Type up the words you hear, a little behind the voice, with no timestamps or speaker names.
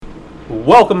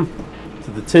Welcome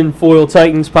to the Tinfoil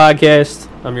Titans podcast.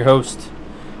 I'm your host,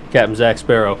 Captain Zach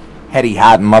Sparrow. Heady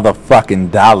hot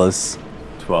motherfucking dollars.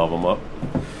 12 them up.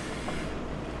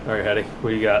 All right, Hetty,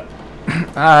 what you got?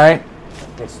 Alright.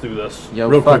 Let's do this. Yo,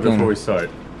 Real quick fucking... before we start.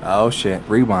 Oh, shit.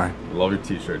 Rewind. Love your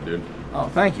t-shirt, dude. Oh,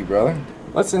 thank you, brother.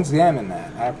 Let's examine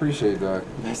that. I appreciate that.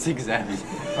 Let's examine.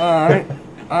 Alright.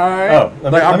 Alright. Oh,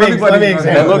 let me examine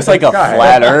It looks like a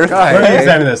flat Earth. Go ahead. Let me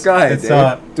examine this. Go ahead, It's,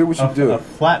 Dave. Do what you do. A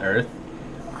flat Earth,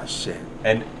 Oh, shit.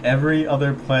 and every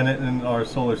other planet in our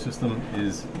solar system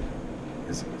is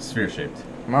sphere-shaped.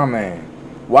 My man.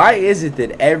 Why is it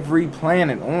that every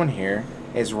planet on here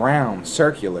is round,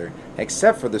 circular,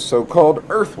 except for the so-called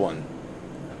Earth one?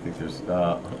 I think there's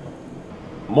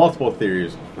multiple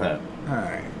theories on that.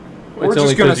 Alright. It's We're only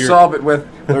just gonna 'cause you're- solve it with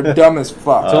they're dumb as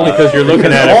fuck. It's only because you're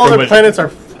looking at it All from the a, planets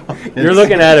are you're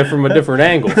looking at it from a different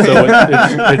angle. So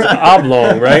it's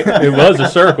oblong, right? It was a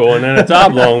circle, and then it's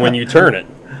oblong when you turn it.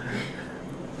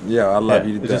 Yo, I love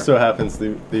you to It death. just so happens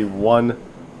the one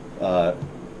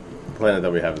planet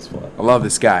that we have is flat. I love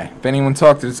this guy. If anyone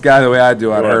talked to this guy the way I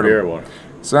do, I'd You want hurt beer him. or water?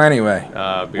 So anyway,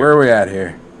 Beer. where are we at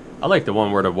here? I like the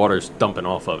one where the water's dumping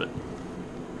off of it.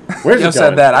 Where's Yo it said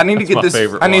going? that. I need to That's get my this.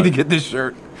 favorite I need to one. get this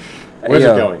shirt. Where's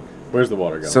Yo. it going? Where's the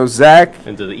water going? So Zach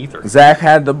Into the ether.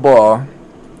 had the ball.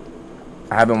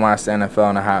 I haven't watched the NFL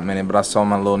in a hot minute, but I saw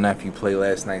my little nephew play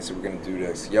last night, so we're gonna do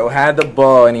this. Yo had the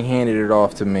ball and he handed it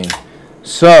off to me.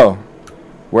 So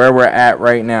where we're at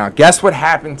right now. Guess what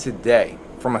happened today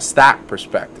from a stock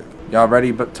perspective? Y'all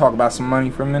ready to talk about some money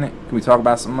for a minute? Can we talk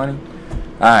about some money?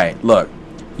 All right, look.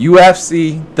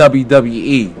 UFC,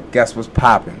 WWE. Guess what's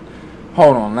popping?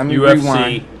 Hold on, let me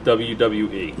rewind. UFC,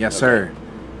 WWE. Yes, sir.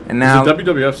 And now Is the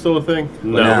WWF still a thing?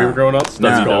 No. Like when we were growing up? That's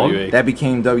No. gone. that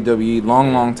became WWE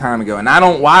long time ago. And I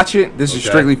don't watch it. This is Okay.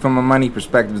 strictly from a money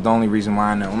perspective. It's the only reason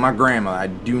why I know. My grandma, I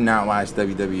do not watch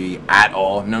WWE at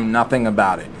all. Know nothing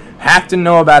about it. Have to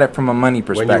know about it from a money When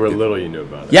perspective. you were little, you knew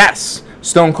about it. Yes.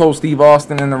 Stone Cold Steve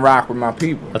Austin and The Rock were my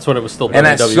people. That's when it was still And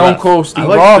that WWF. Stone Cold I Steve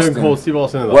like Austin Stone Cold Steve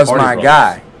Austin and the was Hardy my Brothers.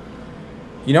 guy.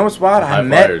 You know what's wild? The I High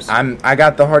met. Flyers. I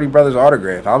got the Hardy Brothers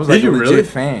autograph. I was Did like you a legit really?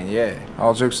 fan. Yeah.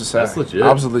 All jokes aside, That's legit.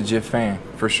 I was a legit fan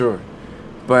for sure.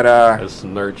 But That's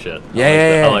some nerd shit.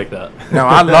 Yeah. I like that. no,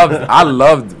 I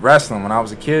loved wrestling when I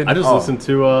was a kid. I just Oh. listened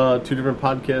to two different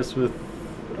podcasts with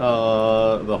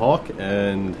the Hawk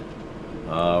and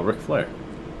Ric Flair.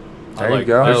 There you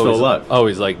go. They're still alive.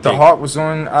 Always like The Hawk was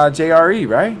on JRE,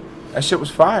 right? That shit was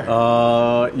fire.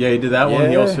 Yeah, he did that one.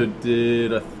 He Yeah. also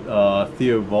did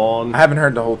Theo Vaughn. I haven't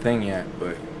heard the whole thing yet,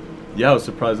 but Yeah, I was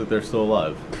surprised that they're still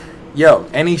alive. yo,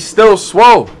 and he's still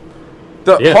swole.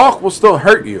 The Yeah. Hawk will still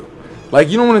hurt you. Like,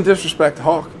 you don't want to disrespect the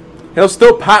Hawk. He'll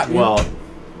still pop you. Well,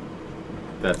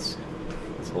 that's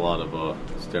a lot of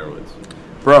steroids.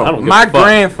 I Bro, don't give my a fuck.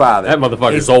 grandfather That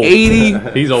motherfucker's is old.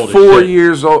 84 He's old as shit.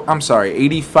 years old. I'm sorry,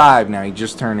 85 now. He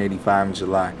just turned 85 in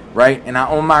July, right? And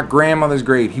on my grandmother's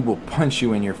grave, he will punch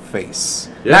you in your face.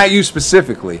 Yeah. Not you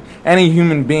specifically. Any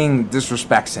human being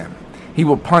disrespects him. He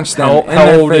will punch them in How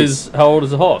their old face. is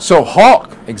the Hawk? So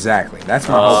Hawk, exactly. That's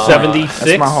my whole point. 76,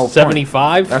 That's my whole point.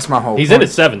 75? That's my whole He's point. in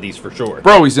his 70s for sure.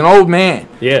 Bro, he's an old man.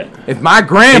 Yeah. If my He's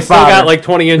grandfather, still got like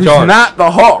 20-inch who's arms. not the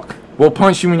Hawk, will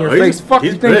punch you in your Oh, face, fuck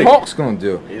you he's think big. Hawk's gonna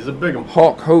do? He's a big one.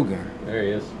 Hulk Hogan, There he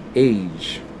is.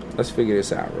 age. Let's figure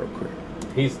this out real quick.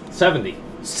 He's 70.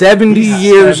 70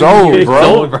 years 70 old, years bro.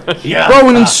 old, bro. Yeah. Bro,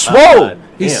 and he's swole.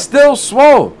 He's Damn. still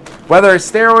swole. Whether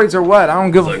it's steroids or what, I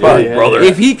don't give a like, fuck. hey, brother.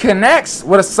 If he connects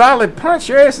with a solid punch,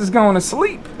 your ass is going to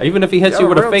sleep. Even if he hits Yo, you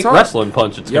with a real fake talk. wrestling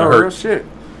punch, it's Yo, going to real hurt. shit.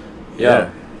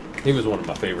 Yeah. He was one of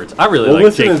my favorites. I really Well,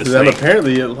 like Jake listening the to them, Snake.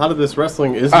 apparently a lot of this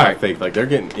wrestling is All not right. fake. Like they're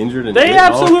getting injured and They hit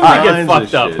all absolutely kinds get of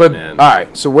fucked up. shit, But, man. all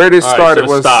right, so where this All right, started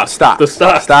so was stock. The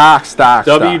stock. Stock.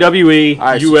 WWE, All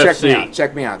right, so UFC.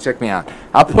 check me out.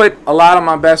 I put a lot of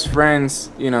my best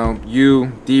friends,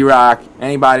 you, D-Rock,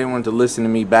 anybody who wanted to listen to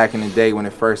me back in the day when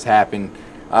it first happened.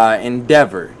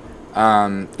 Endeavor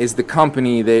is the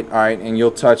company that, all right, and you'll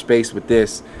touch base with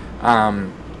this.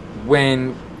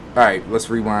 All right, let's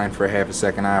rewind for half a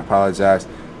second. I apologize.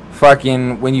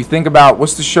 When you think about,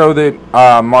 what's the show that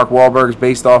Mark Wahlberg's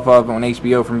based off of on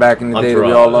HBO from back in the day that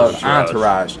we all love?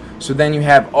 Entourage. So then you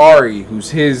have Ari, who's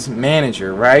his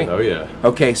manager, right? Oh yeah.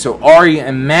 Okay, so Ari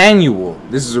Emanuel,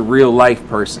 this is a real life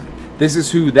person. This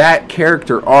is who that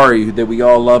character Ari that we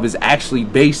all love is actually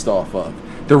based off of.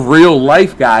 The real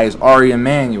life guy is Ari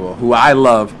Emanuel, who I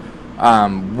love.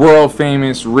 World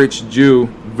famous rich Jew,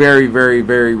 very, very,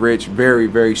 very rich, very,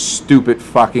 very stupid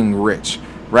fucking rich,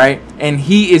 right? And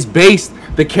he is based,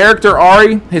 the character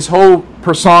Ari, his whole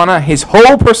persona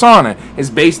is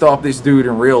based off this dude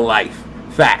in real life.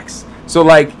 Facts. So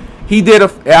like, He did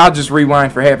I'll just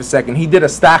rewind for half a second. He did a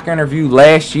stock interview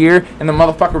last year, and the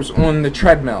motherfucker was on the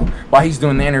treadmill while he's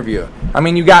doing the interview. I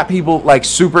mean, you got people like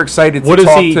super excited to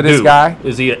talk to this guy.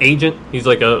 Is he an agent? He's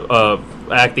like a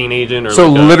acting agent, or so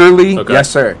like literally, okay. Yes,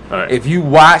 sir. All right. If you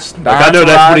watched, I know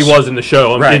that's what he was in the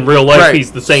show. Right, in real life, right.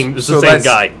 he's the same. It's So the same that's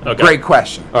guy. Okay. Great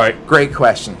question. All right. Great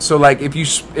question. So like, if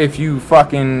you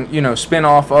fucking spin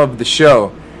off of the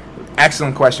show,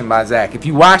 excellent question by Zach. If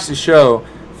you watch the show,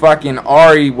 fucking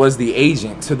Ari was the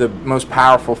agent to the most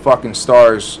powerful fucking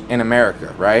stars in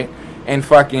America, right? And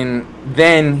fucking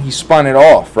then he spun it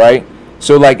off, right?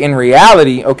 So like in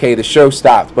reality, okay, the show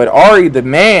stopped, but Ari, the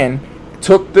man,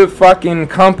 took the fucking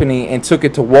company and took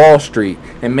it to Wall Street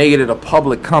and made it a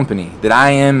public company that I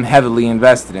am heavily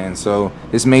invested in. So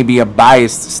this may be a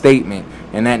biased statement,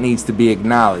 and that needs to be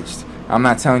acknowledged. I'm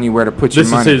not telling you where to put your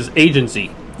money. This is his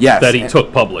agency. Yes. That he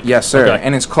took public. Yes, sir. Okay.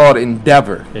 And it's called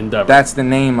Endeavor. Endeavor. That's the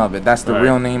name of it. That's the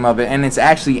real name of it. And it's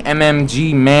actually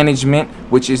MMG Management,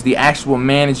 which is the actual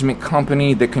management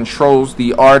company that controls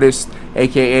the artists,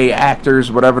 a.k.a.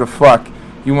 actors, whatever the fuck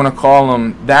you want to call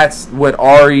them. That's what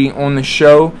Ari on the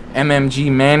show,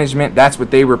 MMG Management, that's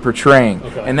what they were portraying.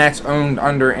 Okay. And that's owned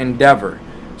under Endeavor.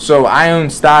 So I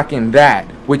own stock in that,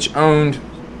 which owned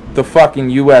the fucking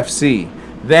UFC.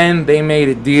 Then they made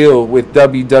a deal with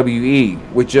WWE,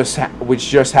 which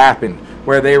just happened,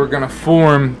 where they were going to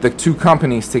form the two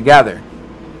companies together.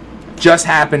 Just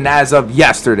happened as of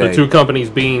yesterday. The two companies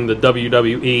being the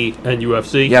WWE and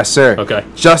UFC? Yes, sir. Okay.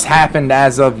 Just happened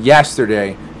as of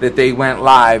yesterday that they went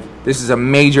live. This is a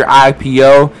major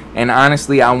IPO, and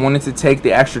honestly, I wanted to take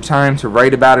the extra time to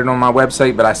write about it on my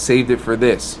website, but I saved it for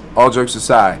this. All jokes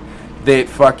aside, that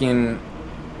fucking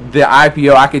the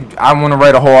IPO, I want to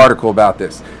write a whole article about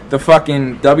this. The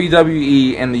fucking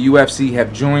WWE and the UFC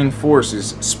have joined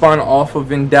forces, spun off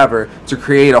of Endeavor to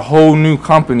create a whole new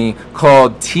company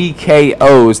called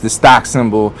TKO is the stock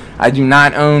symbol. I do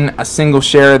not own a single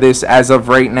share of this as of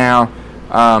right now.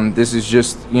 This is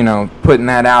just, putting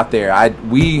that out there.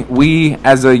 We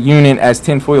as a unit, as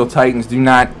Tinfoil Titans, do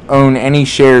not own any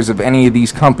shares of any of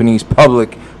these companies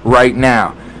public right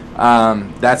now.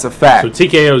 That's a fact. So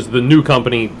TKO is the new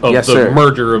company of Yes, the sir.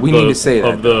 merger of We the need to say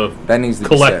that. of the That needs to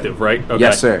collective, be said. right? Okay.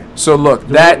 Yes, sir. So look,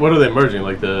 What are they merging?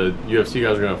 Like the UFC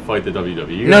guys are going to fight the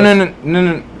WWE guys?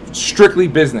 No. Strictly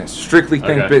business. Strictly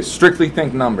Okay. Strictly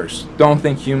think numbers. Don't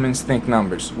think humans. Think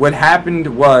numbers. What happened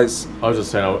was. I was just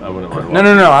saying I wouldn't want to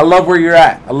No. I love where you're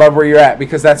at.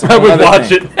 Because that's a I whole would other watch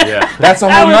thing. it. Yeah. That's a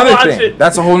I whole would nother watch thing. it.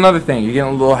 That's a whole nother thing. You're getting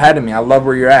a little ahead of me. I love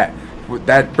where you're at.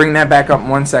 Bring that back up in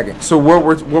 1 second. So what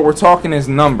we're talking is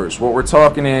numbers. What we're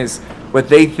talking is what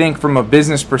they think from a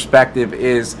business perspective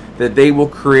is that they will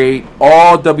create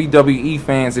all WWE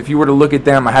fans. If you were to look at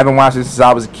them, I haven't watched this since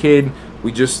I was a kid.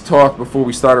 We just talked before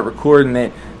we started recording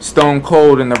that Stone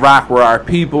Cold and The Rock were our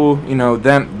people.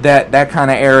 That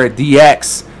kind of era,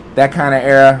 DX, that kind of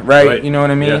era, right? You know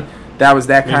what I mean? Yeah. That was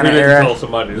that kind of didn't era. tell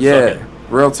somebody to suck Yeah, it.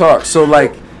 real talk. So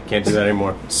like. Can't do that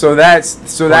anymore. So that's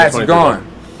 2022 gone.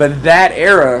 But that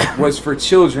era was for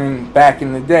children back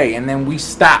in the day, and then we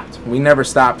stopped. We never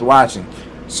stopped watching.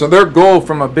 So their goal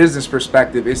from a business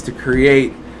perspective is to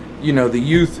create, the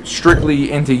youth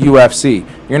strictly into UFC.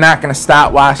 You're not going to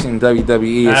stop watching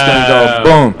WWE. It's going to go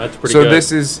boom. That's pretty so good.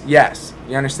 this is, yes.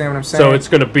 You understand what I'm saying? So it's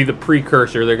going to be the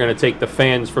precursor. They're going to take the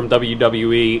fans from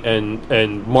WWE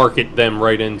and market them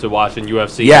right into watching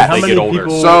UFC Yeah. as How they many get older.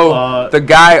 people- So the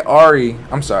guy Ari,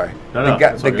 I'm sorry, No, the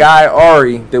that's all good. guy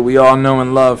Ari that we all know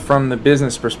and love from the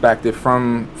business perspective,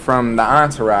 from the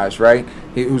entourage, right?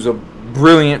 He was a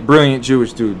brilliant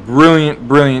Jewish dude,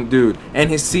 brilliant dude, and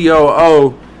his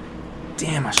COO.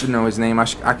 Damn, I should know his name. I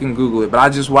can Google it, but I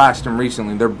just watched him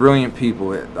recently. They're brilliant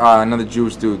people. Another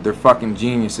Jewish dude. They're fucking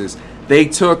geniuses. They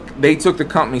took the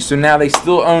company, so now they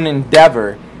still own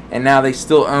Endeavor, and now they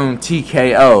still own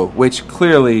TKO,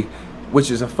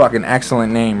 which is a fucking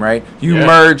excellent name, right? You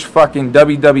merge fucking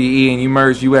WWE and you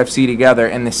merge UFC together,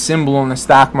 and the symbol on the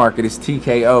stock market is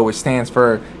TKO, which stands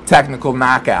for technical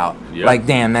knockout. Yep. Like,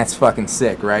 damn, that's fucking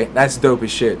sick, right? That's dope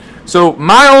as shit. So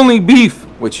my only beef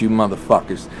with you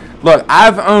motherfuckers. Look,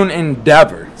 I've owned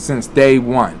Endeavor since day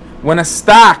one. When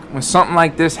something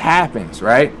like this happens,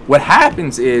 right? What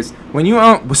happens is when you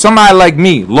own somebody like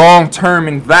me, long-term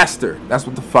investor, that's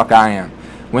what the fuck I am.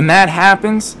 When that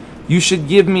happens, you should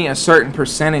give me a certain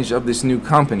percentage of this new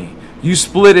company. You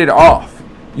split it off.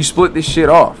 You split this shit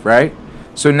off, right?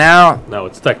 So now, No,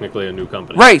 it's technically a new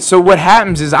company. right. So what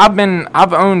happens is I've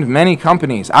owned many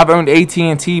companies. I've owned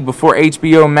AT&T before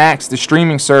HBO Max, the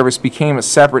streaming service, became a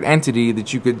separate entity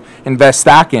that you could invest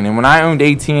stock in. And when I owned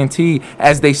AT&T,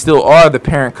 as they still are the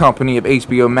parent company of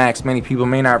HBO Max, many people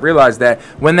may not realize that.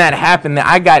 When that happened,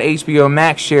 I got HBO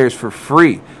Max shares for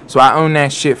free. So I own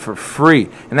that shit for free.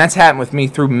 And that's happened with me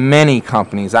through many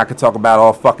companies. I could talk about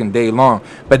all fucking day long.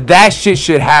 But that shit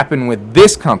should happen with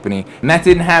this company. And that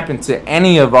didn't happen to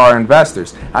any of our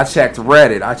investors. I checked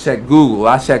Reddit. I checked Google.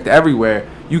 I checked everywhere.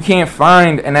 You can't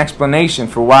find an explanation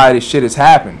for why this shit has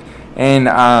happened.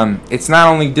 And it's not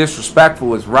only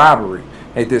disrespectful, it's robbery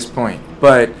at this point.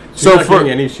 But so you're not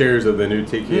getting any shares of the new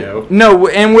TKO? No,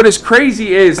 and what is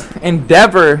crazy is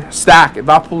Endeavor stock, if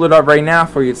I pull it up right now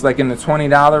for you, it's like in the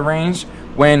 $20 range.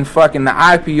 When fucking the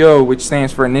IPO, which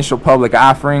stands for Initial Public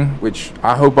Offering, which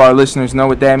I hope our listeners know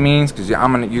what that means, because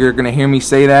you're gonna hear me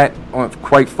say that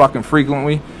quite fucking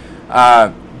frequently.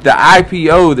 The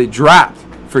IPO that dropped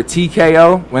for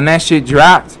TKO, when that shit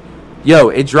dropped,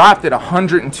 it dropped at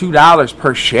 $102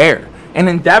 per share, and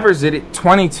Endeavor's at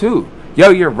 $22.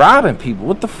 You're robbing people.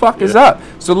 What the fuck is up?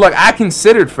 So look, I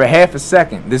considered for half a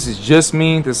second. This is just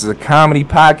me. This is a comedy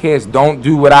podcast. Don't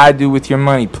do what I do with your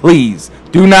money, please.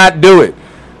 Do not do it.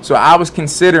 So I was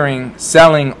considering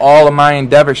selling all of my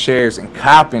Endeavor shares and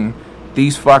copping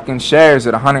these fucking shares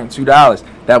at $102.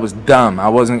 That was dumb.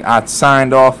 I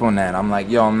signed off on that. I'm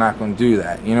like, I'm not going to do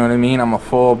that. You know what I mean? I'm going to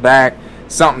fall back.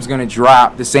 Something's going to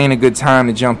drop. This ain't a good time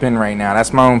to jump in right now.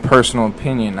 That's my own personal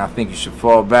opinion. I think you should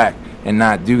fall back and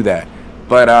not do that.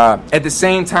 But at the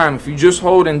same time, if you just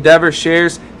hold Endeavor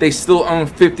shares, they still own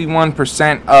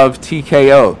 51% of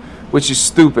TKO, which is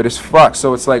stupid as fuck.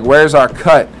 So it's like, where's our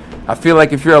cut? I feel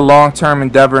like if you're a long-term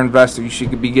Endeavor investor, you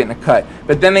should be getting a cut.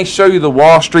 But then they show you the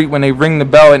Wall Street when they ring the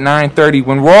bell at 9:30.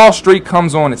 When Wall Street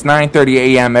comes on, it's 9:30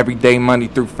 a.m. every day, Monday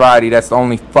through Friday. That's the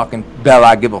only fucking bell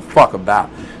I give a fuck about.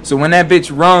 So when that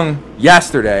bitch rung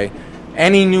yesterday,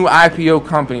 any new IPO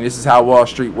company, this is how Wall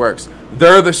Street works.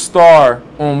 They're the star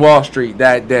on Wall Street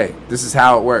that day. This is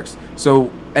how it works. So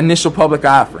Initial Public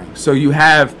Offering. So you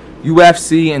have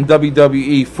UFC and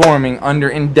WWE forming under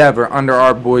Endeavor, under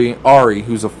our boy Ari,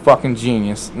 who's a fucking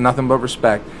genius, nothing but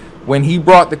respect. When he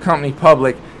brought the company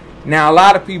public, now a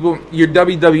lot of people, your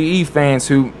WWE fans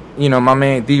who, my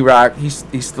man D-Rock, he's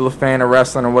still a fan of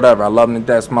wrestling or whatever. I love him to death.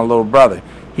 That's my little brother.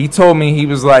 He told me, he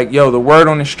was like, the word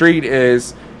on the street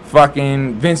is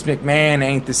fucking Vince McMahon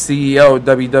ain't the CEO of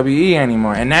WWE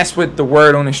anymore. And that's what the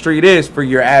word on the street is for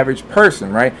your average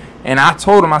person, right? And I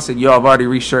told him, I said, I've already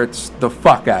researched the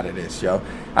fuck out of this,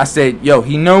 I said,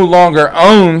 he no longer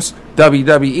owns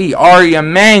WWE. Ari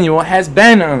Emanuel has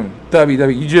been owned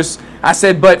WWE. I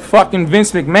said, but fucking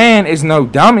Vince McMahon is no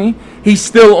dummy. He's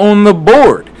still on the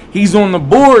board. He's on the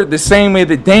board the same way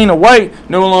that Dana White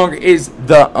no longer is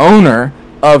the owner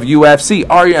of UFC.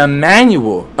 Ari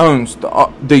Emanuel owns the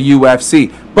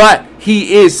UFC, but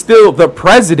he is still the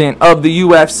president of the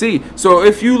UFC. So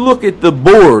if you look at the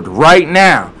board right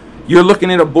now, you're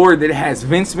looking at a board that has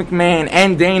Vince McMahon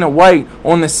and Dana White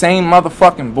on the same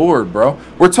motherfucking board, bro.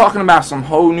 We're talking about some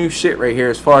whole new shit right here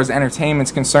as far as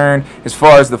entertainment's concerned, as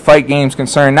far as the fight game's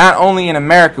concerned, not only in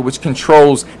America, which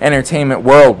controls entertainment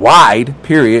worldwide,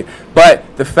 period, but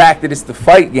the fact that it's the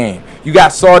fight game. You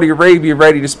got Saudi Arabia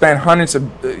ready to spend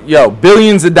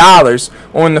billions of dollars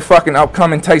on the fucking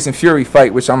upcoming Tyson Fury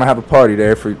fight, which I'm gonna have a party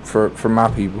there for my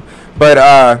people. But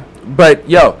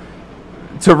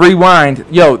to rewind,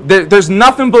 there's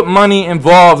nothing but money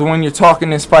involved when you're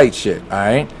talking this fight shit, all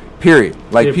right? Period.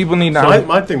 Like, people need to... So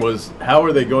my thing was, how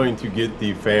are they going to get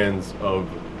the fans of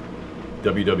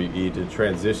WWE to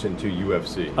transition to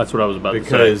UFC? That's what I was about to say.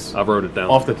 Because I wrote it down.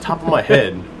 Off the top of my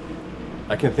head,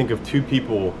 I can think of two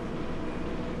people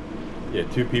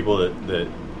that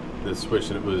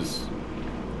switched, and it was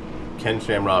Ken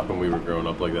Shamrock when we were growing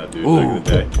up like that dude back in the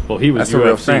day. Well, he was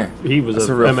That's UFC. He was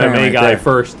an MMA guy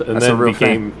first, and then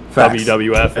became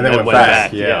WWF, and then went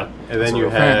back. Yeah. And then you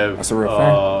have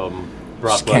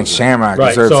Brock Ken Lesnar. Shamrock Right,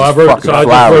 deserves so I his wrote- fucking so I just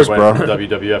flowers, Went bro. from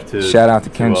WWF to Shout out to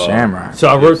Ken Shamrock. So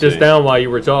I wrote this UFC. down while you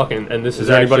were talking, and this Is is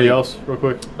there anybody actually, else, real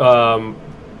quick?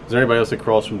 Is there anybody else that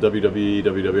crossed from WWE,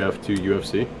 WWF to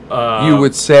UFC? You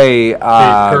would say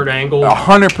Kurt Angle.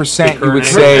 100%. You would Kurt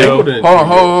say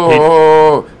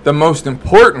Angle. the most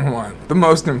important one. The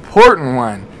most important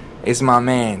one is my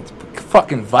man,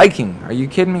 fucking Viking. Are you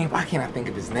kidding me? Why can't I think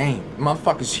of his name?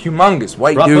 Motherfucker's humongous,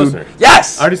 white Brock dude. Lesnar.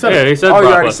 Yes. I already said Yeah, it. he said Oh, you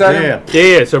Brock already Lesnar. said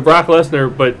him? Yeah. So Brock Lesnar,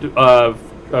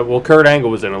 but Kurt Angle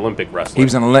was an Olympic wrestler. He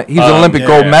was an Olympic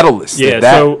gold medalist. Yeah.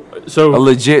 That, So a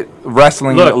legit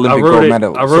wrestling look, Olympic I wrote gold it.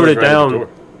 medalist. I wrote it right at the down door.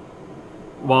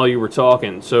 while you were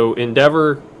talking. So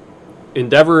Endeavor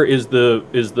Endeavor is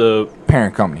the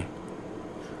Parent company.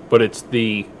 but it's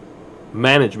the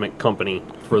management company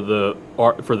for the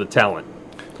talent.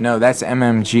 No, that's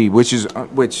MMG,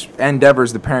 which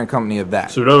Endeavor's the parent company of that.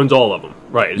 So it owns all of them,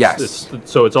 right? Yes.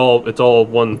 So it's all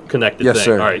one connected Yes, thing.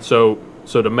 sir. All right. So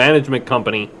the management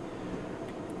company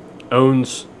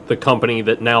owns the company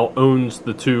that now owns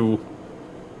the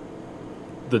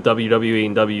WWE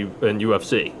and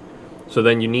UFC. So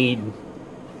then you need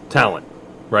talent,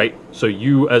 right? So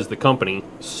you as the company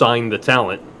sign the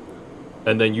talent,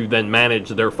 and then you then manage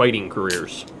their fighting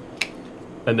careers,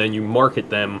 and then you market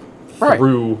them Right.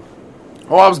 through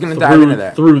Oh, I was going to dive into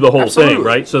that. through the whole Absolutely. thing,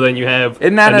 right? So then you have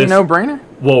Isn't that and a this- no-brainer?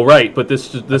 Well, right, but this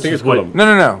think is it's what. one of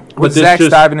No. What But this Zach's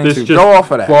just- diving this into. just Go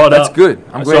off of that. brought That's up- good.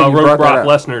 I'm glad so I you wrote brought Brock that up.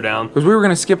 Lesnar down. Because we were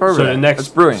going to skip over So that. the next, That's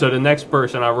brilliant. so the next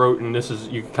person I wrote, and this is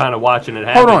you kind of watching it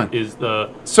happen, on. is the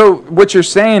So what you're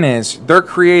saying is they're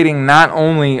creating not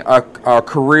only a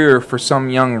career for some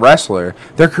young wrestler,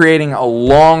 they're creating a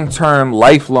long-term,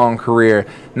 lifelong career.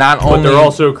 Not but only they're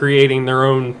also creating their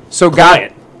own So client.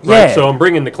 Right? yeah. So I'm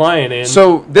bringing the client in.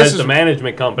 So this as is- the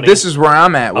management company. this is where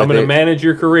I'm at with I'm going to it. manage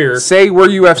your career. Say we're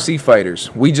UFC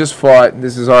fighters. We just fought.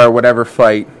 This is our whatever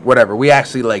fight, whatever. We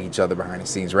actually like each other behind the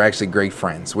scenes. We're actually great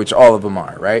friends, which all of them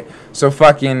are, right? So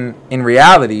fucking in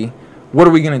reality, what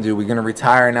are we gonna do? We're gonna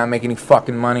retire and not make any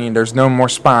fucking money, and there's no more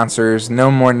sponsors, no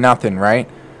more nothing, right?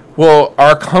 Well,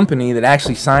 our company that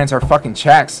actually signs our fucking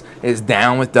checks is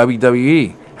down with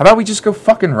WWE. How about we just go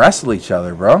fucking wrestle each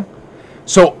other, bro?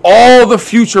 So all the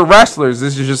future wrestlers,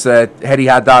 this is just a Hetty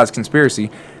Hot Dogs conspiracy,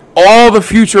 all the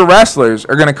future wrestlers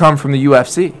are going to come from the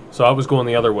UFC. So I was going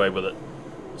the other way with it.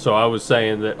 So I was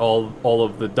saying that all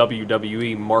of the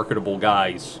WWE marketable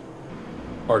guys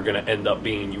are going to end up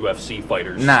being UFC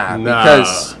fighters. Nah, Nah.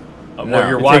 because Well,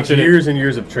 you're It takes watching it. years and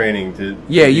years of training to.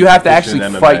 yeah, you have to actually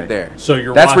in MMA. fight there. So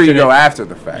you're That's where you watching go it- after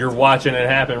the fact. You're watching it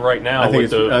happen right now. I think with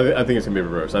it's. the, I think it's gonna be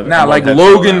reversed. Now, like Logan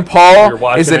Logan You're Paul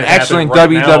watching is an it happen excellent right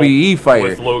now WWE fighter.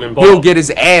 with Logan Paul. He'll get his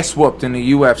ass whooped in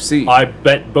the UFC. I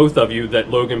bet both of you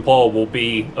that Logan Paul will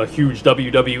be a huge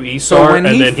WWE So star, when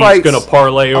and he then fights, he's going to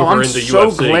parlay over I'm into so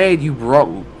UFC. glad you brought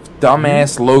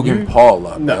dumbass Logan Paul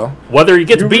up, no. yo. Whether he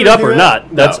gets You beat really up do or that?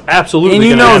 not, that's No. absolutely And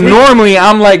you gonna know, happen. normally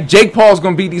I'm like, Jake Paul's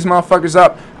gonna beat these motherfuckers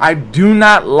up. I do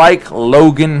not like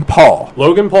Logan Paul.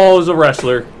 Logan Paul is a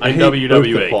wrestler I in hate both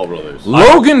WWE. the Paul brothers.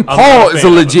 Logan I'm Paul not a is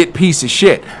fan a of legit piece of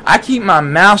shit. I keep my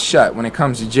mouth shut when it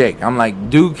comes to Jake. I'm like,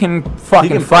 dude can fucking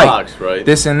can fight. box, right?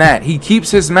 This and that. He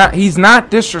keeps his mouth. He's not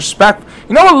disrespectful.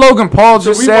 You know what Logan Paul So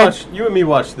just we said? watched. You and me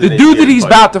watched The dude that he's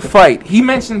about to fight, he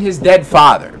mentioned his dead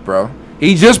father, bro.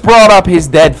 He just brought up his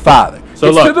dead father. So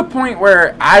it's look- to the point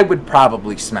where I would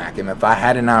probably smack him if I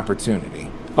had an opportunity.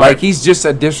 Like, he's just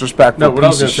a disrespectful No, what I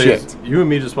was piece gonna of say shit. is, you and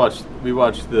me just watched. We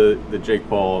watched the Jake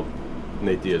Paul,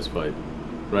 Nate Diaz fight,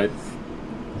 right?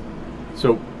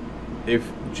 So, if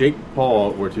Jake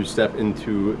Paul were to step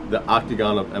into the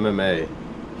octagon of MMA,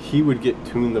 he would get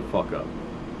tuned the fuck up.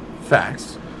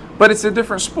 Facts. But it's a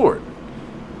different sport.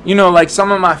 You know, like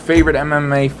some of my favorite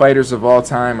MMA fighters of all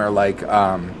time are like,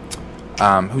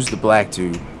 who's the black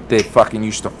dude? They fucking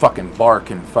used to fucking bark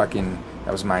and fucking,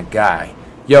 that was my guy.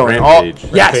 Yo, and all, Rampage.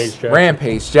 yes, Rampage Jackson.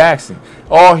 Rampage Jackson.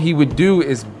 All he would do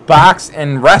is box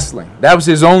and wrestling. That was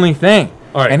his only thing.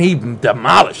 All right. And he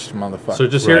demolished motherfuckers. So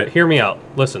just Right. hear me out.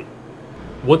 Listen,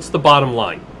 what's the bottom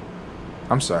line?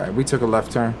 I'm sorry, we took a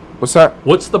left turn. What's up?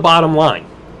 What's the bottom line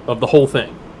of the whole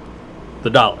thing? The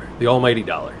dollar, the almighty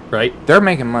dollar, right? They're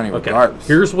making money Okay. regardless.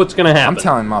 Here's what's going to happen. I'm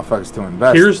telling motherfuckers to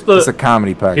invest. Here's the- it's a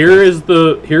comedy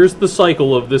podcast. Here's the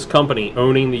cycle of this company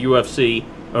owning the UFC,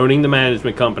 owning the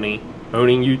management company,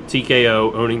 owning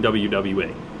TKO, owning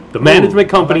WWE. The management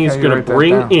company I like is how you going write to that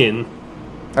bring down. in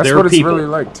That's their what it's people. really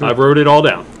like, too. I wrote it all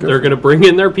down. Good They're for going to bring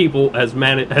in their people as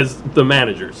the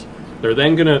managers. They're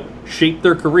then going to shape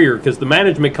their career because the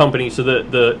management company, so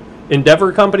the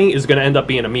Endeavor company is going to end up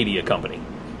being a media company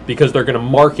because they're going to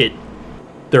market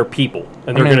their people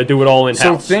and they're mean, going to do it all in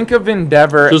So house. think of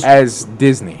Endeavor Just- as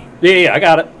Disney. Yeah, I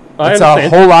got it. I It's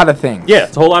understand. a whole lot of things. Yeah,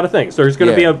 it's a whole lot of things. There's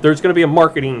going to Yeah. be a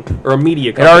marketing or a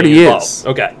media company already involved. is.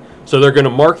 Okay. So they're going to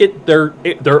market their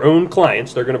own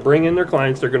clients. They're going to bring in their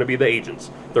clients. They're going to be the agents.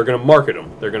 They're going to market them.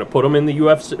 They're going to put them in the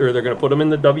UFC or they're going to put them in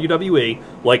the WWE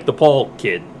like the Paul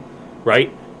kid,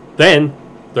 right? Then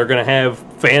they're going to have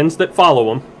fans that follow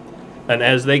them, and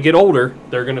as they get older,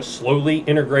 they're going to slowly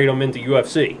integrate them into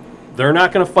UFC. They're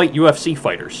not going to fight UFC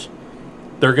fighters.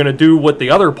 They're going to do what the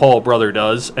other Paul brother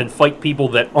does and fight people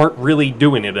that aren't really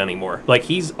doing it anymore. Like,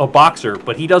 he's a boxer,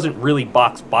 but he doesn't really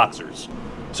box boxers.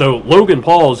 So Logan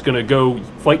Paul is going to go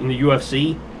fight in the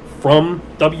UFC from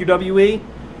WWE,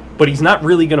 but he's not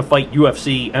really going to fight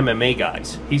UFC MMA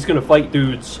guys. He's going to fight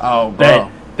dudes bro.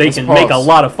 that they Let's can pause. make a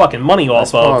lot of fucking money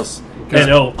off pause. of. And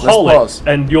he'll Let's call pause. it,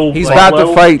 and you'll. He's like, about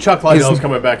to fight. Chuck Liddell's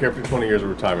coming back after 20 years of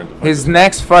retirement. To fight His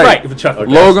next fight. Right, with Chuck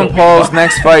Liddell Logan still Paul's being-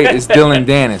 next fight is Dylan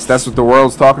Dennis. That's what the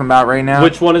world's talking about right now.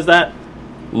 Which one is that?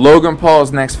 Logan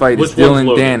Paul's next fight Which is one's Dylan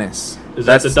Logan? Dennis. Is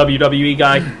that the WWE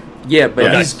guy? Yeah, but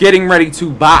Okay. he's getting ready to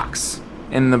box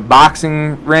in the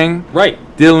boxing ring. Right.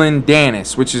 Dylan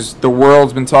Dennis, which is the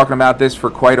world's been talking about this for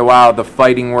quite a while, the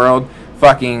fighting world.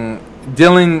 Fucking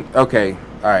Dylan, okay,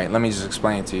 all right, let me just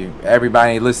explain it to you.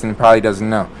 Everybody listening probably doesn't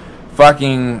know.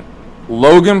 Fucking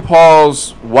Logan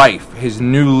Paul's wife, his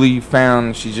newly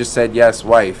found, she just said yes,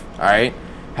 wife, all right,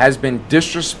 has been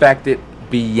disrespected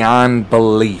beyond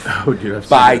belief Oh, dude, I've seen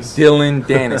by this. Dylan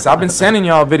Dennis. I've been sending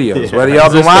y'all videos, Yeah. whether y'all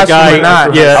Is been this the watching guy- or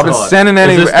not. yeah. I've been sending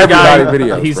Is this the everybody guy-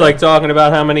 videos. He's bro. like talking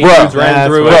about how many Bro, dudes ran that's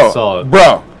through what it. I saw it.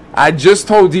 Bro, I just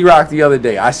told D-Rock the other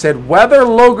day. I said whether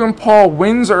Logan Paul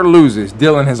wins or loses,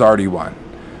 Dylan has already won.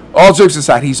 All jokes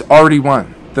aside, he's already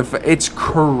won. It's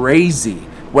crazy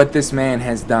what this man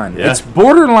has done. Yeah. It's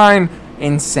borderline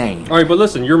insane. All right, but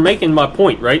listen, you're making my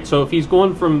point, right? So if he's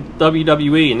going from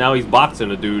WWE and now he's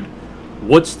boxing a dude,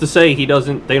 what's to say he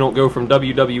doesn't? They don't go from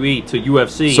WWE to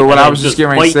UFC. So what and I then was just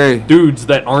getting ready to fight say- dudes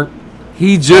that aren't.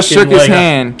 He just Fucking shook his like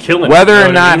hand, killing it, whether you know or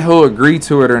what I not mean? he'll agree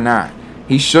to it or not.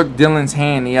 He shook Dylan's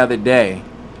hand the other day,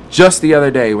 just the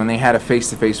other day when they had a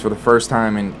face-to-face for the first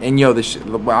time. And yo,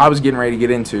 what I was getting ready to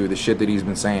get into, the shit that he's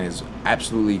been saying is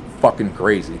absolutely fucking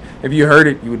crazy. If you heard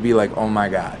it, you would be like, oh my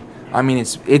God. I mean,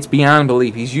 it's beyond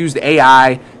belief. He's used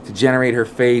AI to generate her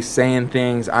face, saying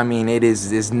things. I mean, it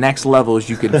is as next level as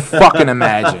you could fucking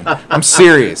imagine. I'm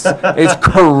serious. It's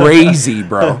crazy,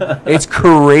 bro. It's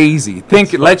crazy.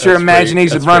 Let your that's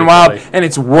imagination pretty run wild, funny. and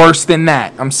it's worse than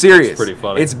that. I'm serious. pretty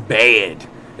funny. It's bad.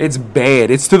 It's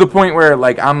bad. It's to the point where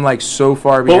like I'm like so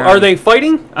far Well, behind. are they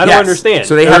fighting? I don't Yes. understand.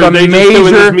 So they Or have are a they just doing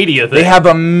major this media thing. They have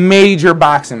a major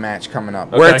boxing match coming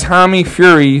up where Okay. Tommy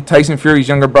Fury, Tyson Fury's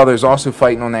younger brother, is also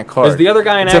fighting on that card. Is the other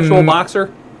guy an It's a actual m- boxer?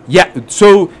 Yeah,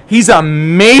 so he's a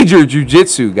major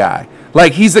jiu-jitsu guy.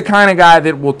 Like, he's the kind of guy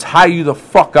that will tie you the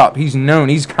fuck up. He's known.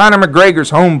 He's Conor McGregor's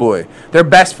homeboy. They're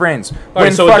best friends. All right,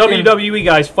 When so fucking- a WWE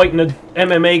guy's fighting an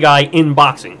MMA guy in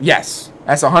boxing. Yes,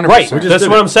 that's 100%. Right, that's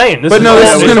what I'm saying. But no, this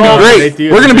is all- going to it's be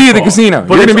all- great. We're going to be at the casino.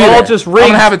 But You're it's gonna be all there. just I'm gonna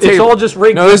rigged- have a it's table. all just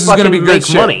rigged No, to this is going to be fucking good make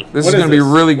shit. money. This What is going to is be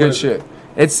this? really What good is shit.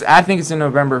 I think it's in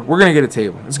November. We're going to get a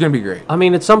table. It's going to be great. I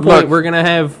mean, at some point Look, we're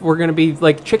gonna be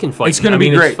like chicken fighting. It's going to I be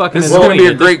mean, great. It's fucking This is going to be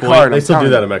a annoying at this great point. card. They I'm still do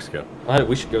telling that you. in Mexico.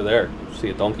 We should go there. See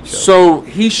a donkey show. So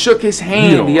he shook his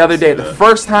hand don't the other wanna day. see The that.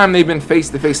 first time they've been face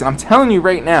to face, and I'm telling you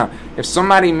right now, if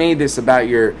somebody made this about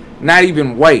your not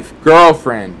even wife,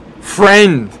 girlfriend,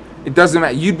 friend, it doesn't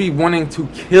matter. You'd be wanting to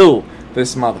kill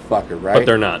this motherfucker, right? but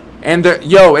they're not. And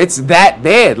yo, it's that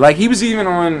bad. Like he's been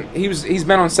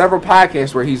on several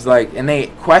podcasts where he's like, and they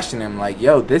question him like,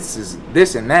 yo, this is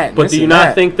this and that. And But this do you and not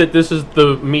that. think that this is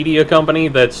the media company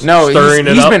that's No, stirring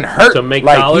he's it up been hurt. to make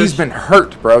like dollars? he's been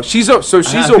hurt, bro. She's I a feel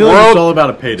like world. it's all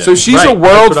about a payday. So she's Right, a that's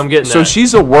world. what I'm getting So at.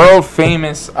 she's a world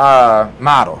famous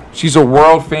model. She's a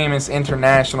world famous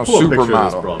international Pull a picture of this,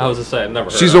 supermodel. bro. I was to say I've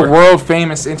never heard She's of a her. world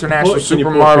famous international Can you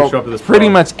pull a picture up of supermodel. this Pretty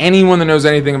bro? much anyone that knows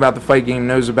anything about the fight game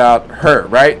knows about her,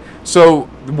 right? So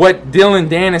what Dylan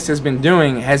Dennis has been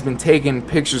doing has been taking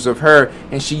pictures of her,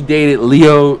 and she dated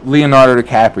Leonardo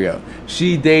DiCaprio.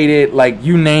 She dated, like,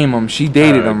 you name him, she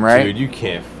dated him, right? Dude, you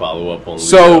can't follow up on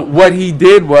So Leo. what he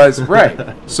did was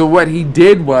So what he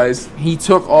did was he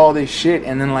took all this shit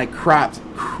and then like cropped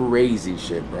crazy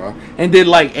shit, bro, and did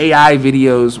like AI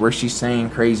videos where she's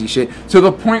saying crazy shit to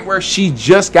the point where she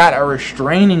just got a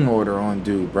restraining order on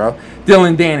dude, bro,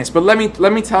 Dylan Dennis. But let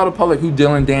me tell the public who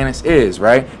Dylan Dennis is,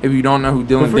 right? If you don't know who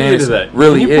Dylan Before you get Dennis to that,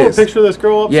 really can you pull is, a picture of this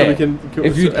girl up yeah. so we can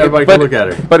if you, so everybody but, can look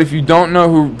at her? But if you don't know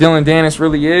who Dylan Dennis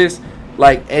really is,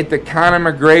 like at the Conor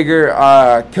McGregor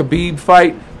Khabib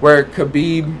fight, where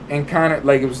Khabib and Conor,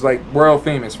 like, it was like world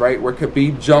famous, right? Where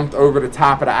Khabib jumped over the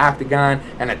top of the octagon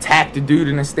and attacked the dude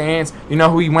in the stands. You know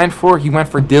who he went for? He went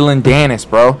for Dylan Dennis,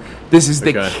 bro. This is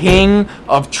the Okay. king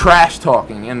of trash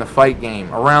talking in the fight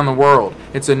game around the world.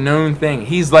 It's a known thing.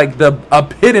 He's like the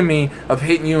epitome of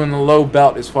hitting you in the low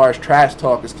belt as far as trash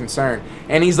talk is concerned.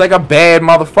 And he's like a bad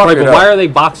motherfucker. Right, but though. why are they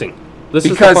boxing? This is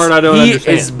the Because part I don't he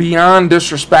understand. is beyond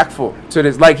disrespectful to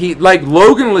this. Like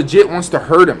Logan legit wants to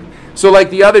hurt him. So like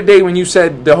the other day when you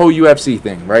said the whole UFC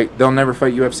thing, right? They'll never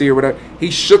fight UFC or whatever.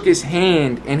 He shook his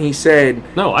hand and he said,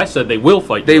 No, I said they will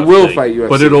fight. They UFC, will fight UFC.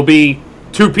 but it'll be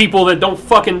two people that don't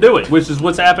fucking do it, which is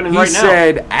what's happening he right now.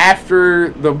 said after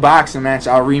the boxing match,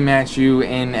 I'll rematch you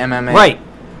in MMA. Right.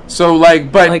 So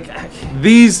like, but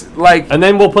these like, and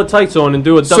then we'll put tights on and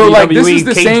do a so WWE like this is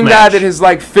the cage same match. guy that has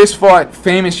like fist fought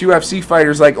famous UFC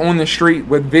fighters like on the street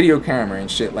with video camera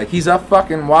and shit. Like he's a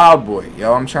fucking wild boy,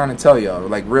 yo. I'm trying to tell y'all,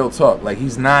 like real talk. Like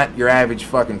he's not your average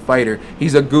fucking fighter.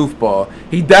 He's a goofball.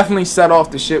 He definitely set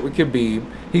off the shit with Khabib.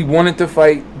 He wanted to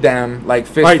fight them like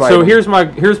fist. All right, so him.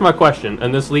 here's my question,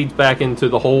 and this leads back into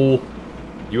the whole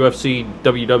UFC,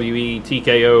 WWE,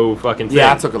 TKO fucking thing.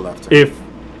 Yeah, I took a left turn.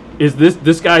 Is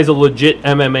this guy's a legit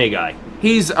MMA guy?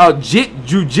 He's a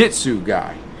jiu-jitsu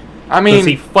guy. I mean, Does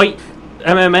he fight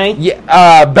MMA?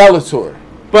 yeah, Bellator.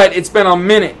 But it's been a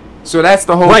minute, so that's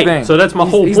the whole thing. So that's my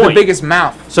whole He's point. the biggest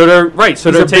mouth. So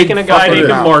they're taking a guy fucking they can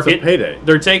mouth. market. It's a payday.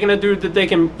 They're taking a dude that they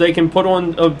can put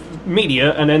on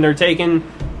media, and then they're taking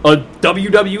a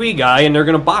WWE guy and they're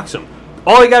gonna box him.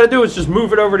 All you got to do is just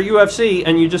move it over to UFC,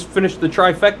 and you just finish the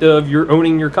trifecta of your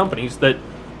owning your companies that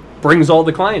brings all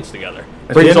the clients together,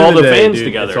 brings all the fans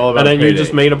together, and then you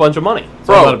just made a bunch of money. It's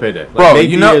all about a payday. Like, bro, Nate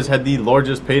you know, Diaz had the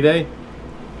largest payday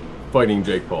fighting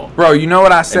Jake Paul. bro, you know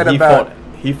what I said And about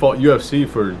he fought UFC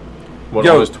for what,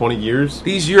 Yo, almost 20 years.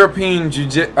 these European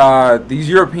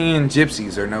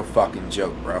gypsies are no fucking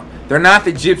joke, bro. They're not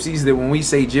the gypsies that when we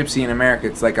say gypsy in America,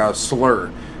 it's like a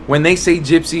slur. When they say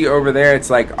gypsy over there, it's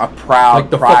like a proud, Like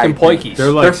the pride fucking thing.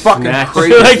 Poikies. They're fucking snatch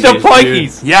crazy. Like the dude.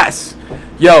 Poikies. Yes,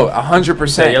 yo,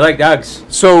 100%. You like dogs?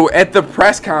 So at the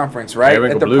press conference, right? Yeah,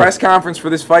 At the blue. press conference for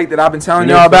this fight that I've been telling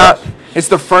You y'all know about, Flash? it's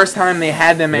the first time they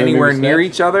had them You know anywhere Maybe near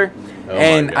Snatch? each other. Oh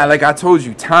And my God. like I told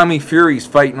you, Tommy Fury's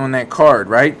fighting on that card,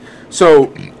 right?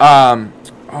 So,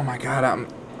 oh my God,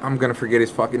 I'm gonna forget his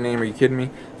fucking name. Are you kidding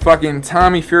me? Fucking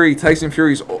Tommy Fury, Tyson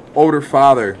Fury's older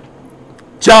father,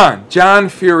 John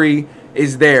Fury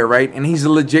is there, right? And he's a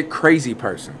legit crazy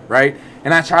person, right?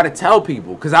 And I try to tell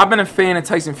people, because I've been a fan of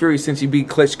Tyson Fury since he beat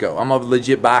Klitschko. I'm a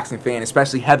legit boxing fan,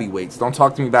 especially heavyweights. Don't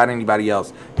talk to me about anybody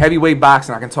else. Heavyweight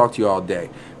boxing, I can talk to you all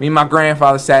day. Me and my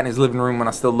grandfather sat in his living room when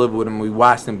I still lived with him. We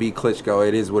watched him beat Klitschko.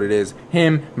 It is what it is.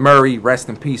 Him, Murray, rest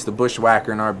in peace, the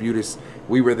bushwhacker, and Arbutus.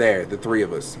 We were there, the three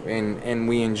of us, and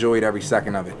we enjoyed every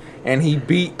second of it. And he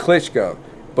beat Klitschko.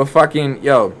 But fucking,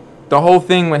 yo, the whole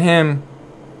thing with him,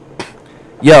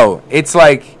 yo, it's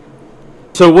like...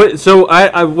 So what? So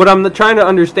what I'm trying to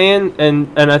understand,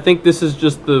 and I think this is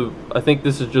just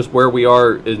where we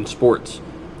are in sports,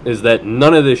 is that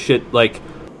none of this shit, like,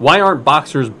 why aren't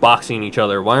boxers boxing each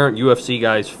other? Why aren't UFC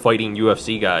guys fighting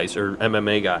UFC guys or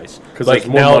MMA guys? Because like,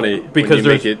 there's more money because when you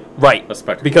there's make it right a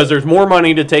spectacle. because there's more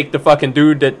money to take the fucking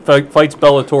dude that fights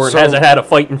Bellator and So- hasn't had a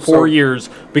fight in 4 years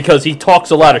because he talks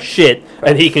a lot of shit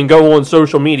and he can go on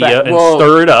social media and Well,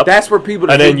 stir it up. That's where people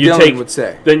that and then think you Dylan take would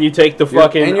say. then you take the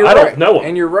fucking and you're I don't right, know him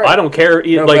and you're right. I don't care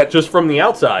No, like but just from the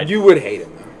outside You would hate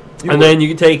him, though. You and would. then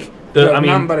you take the No, I mean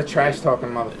nothing but a trash talking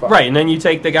motherfucker. right and then you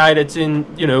take the guy that's in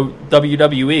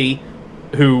WWE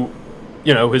who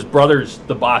his brother's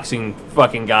the boxing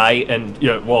fucking guy and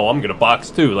well I'm gonna box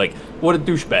too, like what a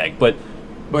douchebag. But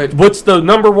what's the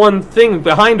number one thing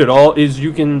behind it all is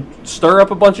you can stir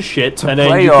up a bunch of shit and then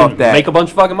play you off can that. make a bunch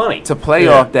of fucking money. To play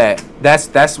off that,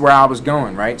 that's where I was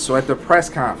going, right? So at the press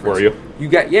conference, Were you? You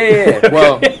got yeah.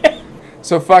 Well,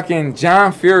 so fucking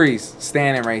John Fury's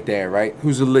standing right there, right?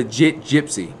 Who's a legit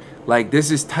gypsy. Like this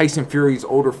is Tyson Fury's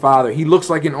older father. He looks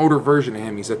like an older version of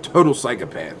him. He's a total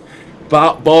psychopath.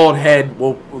 Bald head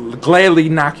will gladly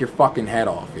knock your fucking head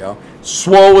off, yo.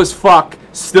 Swole as fuck.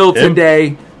 Still Him?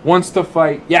 today wants to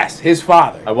fight. Yes, his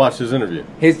father. I watched his interview.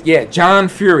 John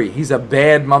Fury. He's a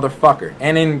bad motherfucker.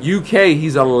 And in UK,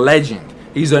 he's a legend.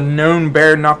 He's a known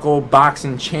bare knuckle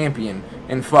boxing champion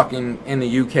in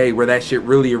the UK where that shit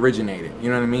really originated. You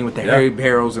know what I mean? With the hairy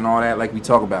barrels and all that, like we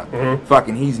talk about.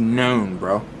 Fucking, he's known,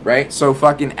 bro. Right? So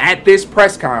fucking at this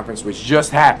press conference, which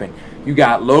just happened, you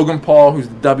got Logan Paul, who's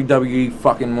the WWE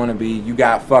fucking wannabe. You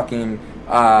got fucking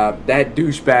that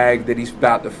douchebag that he's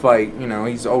about to fight.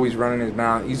 He's always running his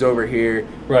mouth. He's over here.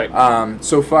 Right.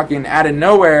 So fucking out of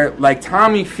nowhere, like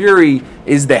Tommy Fury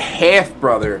is the half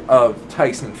brother of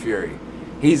Tyson Fury.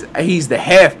 He's the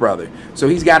half brother. So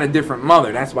he's got a different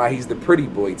mother. That's why he's the pretty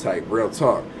boy type. Real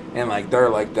talk. And like they're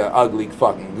like the ugly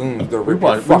fucking goons. They're ripping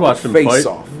your fucking face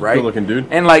off, right? Good looking dude.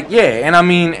 And like and I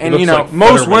mean, and looks like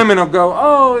most Fetterman. women will go,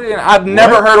 oh, I've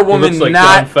never heard a He woman looks like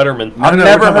not. John Fetterman. I've No,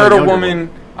 never we're talking heard about a younger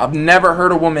woman. I've never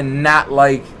heard a woman not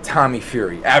like Tommy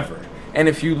Fury ever. And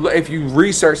if you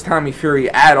research Tommy Fury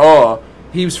at all,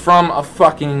 he was from a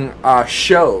fucking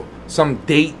show, some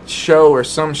date show or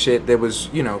some shit that was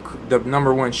the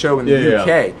 #1 show in the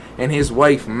UK. And his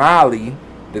wife Molly,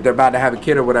 that they're about to have a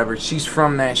kid or whatever, she's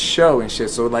from that show and shit.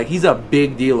 So like he's a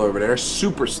big deal over there. They're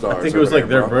superstars. I think it was over like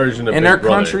there, their bro. version of in Big their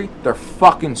Brother. country. They're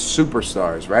fucking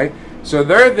superstars, right? So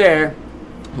they're there,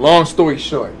 Long story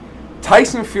short,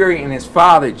 Tyson Fury and his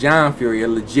father, John Fury, are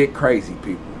legit crazy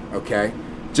people, okay?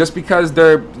 Just because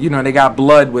they're, they got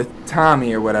blood with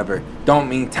Tommy or whatever, don't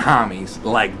mean Tommy's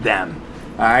like them,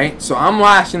 all right? So I'm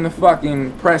watching the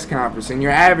fucking press conference, and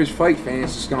your average fight fan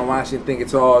is just going to watch it and think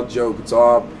it's all a joke. It's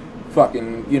all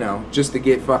fucking, just to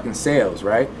get fucking sales,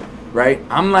 right? Right?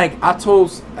 I'm like, I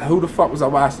told, who the fuck was I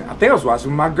watching? I think I was watching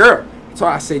with my girl. So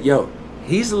I said, yo,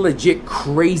 he's a legit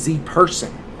crazy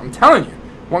person. I'm telling you.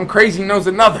 One crazy knows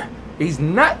another. He's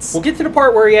nuts. We'll get to the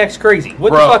part where he acts crazy.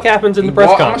 What the fuck happens in the press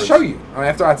conference? I'm going to show you.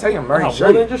 After I tell you, I'm ready to show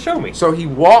you. Then just show me. So he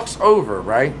walks over,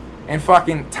 right? And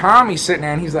fucking Tommy's sitting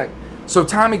there, and he's like, so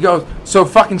Tommy goes, so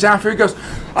fucking John Fury goes,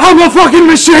 I'm a fucking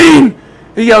machine!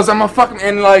 He yells, I'm a fucking,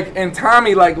 and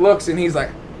Tommy, looks, and he's like,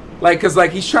 cause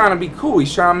he's trying to be cool.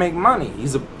 He's trying to make money.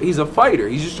 He's a fighter.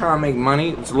 He's just trying to make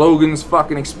money. It's Logan's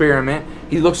fucking experiment.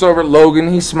 He looks over at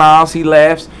Logan. He smiles. He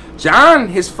laughs. John,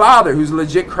 his father, who's a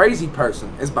legit crazy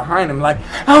person, is behind him like,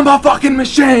 I'm a fucking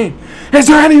machine. Is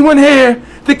there anyone here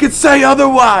that could say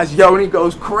otherwise? Yo, and he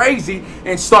goes crazy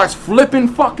and starts flipping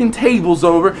fucking tables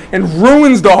over and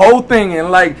ruins the whole thing. And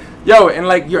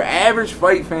your average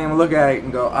fight fan will look at it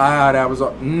and go, that was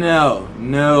all. No.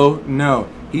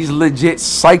 He's legit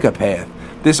psychopath.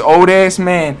 This old ass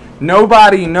man,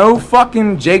 no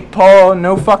fucking Jake Paul,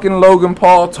 no fucking Logan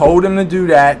Paul told him to do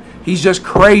that. He's just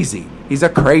crazy. He's a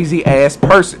crazy ass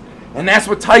person. And that's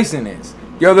what Tyson is.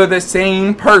 Yo, they're the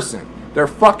same person. They're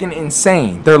fucking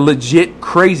insane. They're legit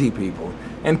crazy people.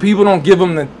 And people don't give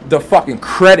them the fucking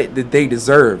credit that they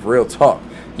deserve, real talk.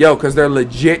 Yo, because they're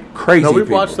legit crazy people. No, we've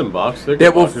watched them box.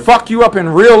 That will fuck you up in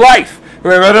real life,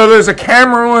 whether there's a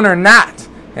camera on or not.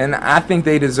 And I think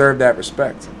they deserve that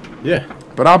respect. Yeah.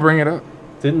 But I'll bring it up.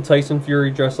 Didn't Tyson Fury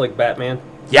dress like Batman?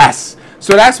 Yes.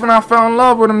 So that's when I fell in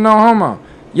love with him, no homo.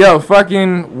 Yo,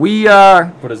 fucking, me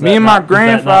and my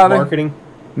grandfather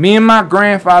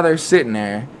are sitting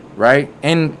there, right?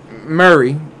 And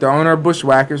Murray, the owner of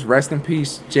Bushwhackers, rest in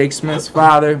peace, Jake Smith's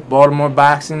father, Baltimore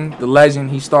boxing, the legend,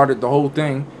 he started the whole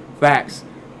thing. Facts.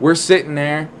 We're sitting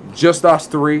there, just us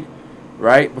three,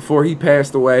 right, before he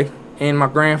passed away, in my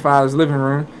grandfather's living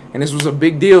room, and this was a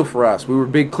big deal for us. We were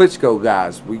big Klitschko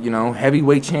guys. We,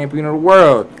 heavyweight champion of the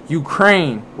world.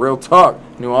 Ukraine, real talk.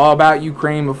 Knew all about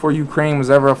Ukraine before Ukraine was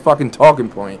ever a fucking talking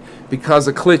point because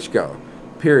of Klitschko,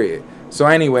 period. So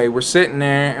anyway, we're sitting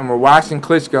there and we're watching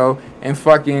Klitschko, and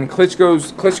fucking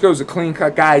Klitschko's a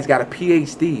clean-cut guy. He's got a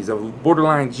PhD. He's a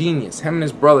borderline genius. Him and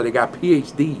his brother, they got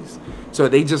PhDs. So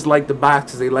they just like to box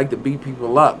because they like to beat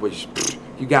people up, which,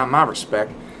 you got my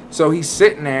respect. So he's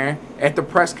sitting there at the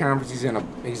press conference. He's in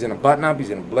a button-up. He's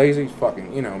in a blazer. He's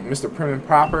fucking, Mr. Prim and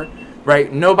Proper, right?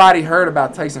 Nobody heard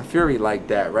about Tyson Fury like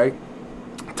that, right?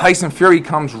 Tyson Fury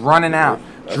comes running out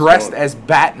dressed as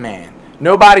Batman.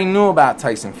 Nobody knew about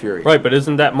Tyson Fury. Right, but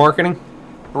isn't that marketing?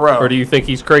 Bro. Or do you think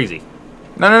he's crazy?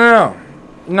 No,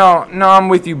 I'm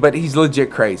with you, but he's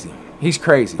legit crazy. He's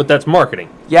crazy. But that's marketing.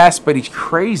 Yes, but he's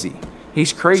crazy.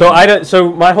 He's crazy.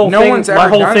 So my whole thing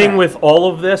that. with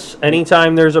all of this,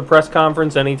 anytime there's a press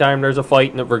conference, anytime there's a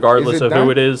fight, regardless of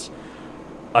who it is,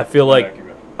 I feel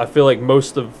like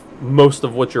most of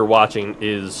what you're watching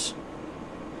is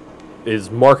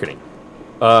marketing.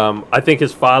 I think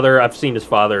his father. I've seen his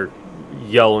father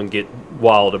yell and get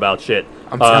wild about shit.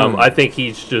 I think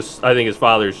his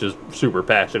father's just super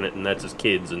passionate, and that's his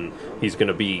kids, and he's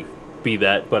gonna be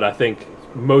that. But I think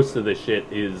most of the shit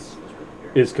is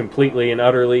completely and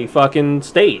utterly fucking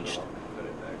staged.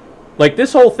 Like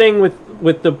this whole thing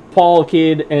with the Paul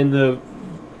kid and the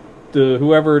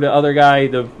whoever the other guy,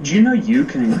 the do you know you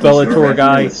can Bellator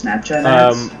guy with Snapchat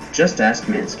ads? Just ask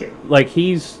Manscaped. Like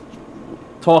he's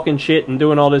talking shit and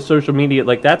doing all this social media,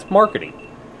 like that's marketing.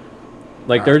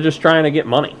 Like they're just trying to get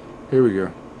money. Here we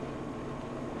go.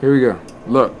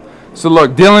 Look. So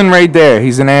look, Dylan right there,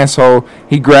 he's an asshole.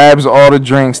 He grabs all the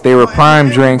drinks. They were prime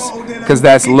drinks because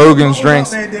that's Logan's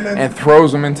drinks, and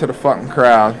throws them into the fucking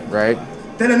crowd, right?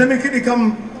 Dylan, let me quickly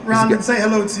come round and say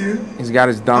hello to you. He's got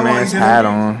his dumbass hat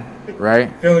on,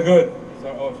 right? Feeling good.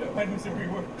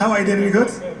 How are you doing? You good?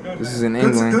 This is in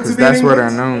England because that's where they're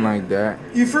known like that.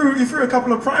 You threw a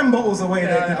couple of prime bottles away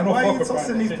there. Why are you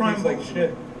tossing these prime bottles?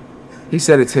 He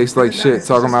said it tastes like shit.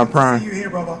 Talking about prime. You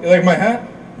like my hat?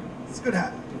 It's a good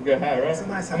hat. Good hat, right? It's a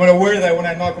nice hat. I'm gonna wear that when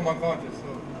I knock him unconscious.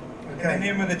 So. Okay. In the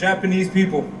name of the Japanese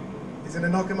people. He's gonna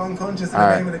knock him unconscious in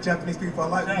the name of the Japanese people. I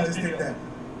like what you just did there.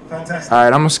 Fantastic. All right,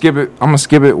 I'm gonna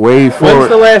skip it way forward. When's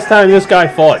the last time this guy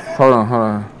fought? Hold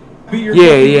on.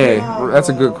 Yeah. That's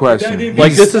a good question.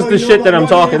 Like this is the shit that I'm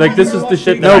talking. Like this is the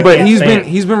shit. That no, but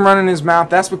he's been running his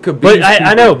mouth. That's what Khabib. But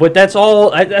I know. But that's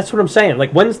all. That's what I'm saying.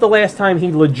 Like when's the last time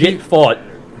he legit fought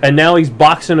and now he's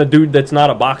boxing a dude that's not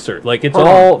a boxer. Like it's Hold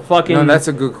all on. fucking. No, that's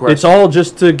a good question. It's all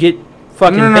just to get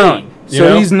fucking paid.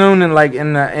 So he's known in like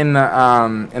in the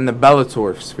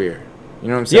Bellator sphere. You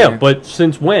know what I'm saying? Yeah, but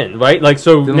since when, right? Like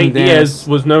so, Nate Diaz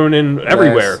was known in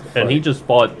everywhere, and he just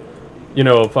fought,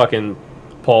 a fucking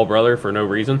Paul brother for no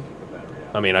reason.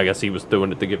 I mean, I guess he was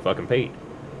doing it to get fucking paid.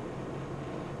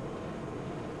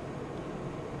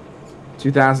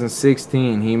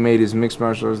 2016, he made his mixed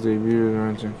martial arts debut.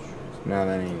 No,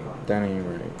 that ain't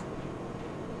right.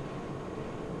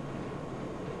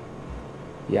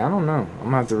 Yeah, I don't know. I'm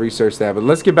gonna have to research that. But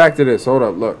let's get back to this. Hold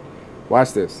up, look.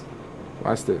 Watch this.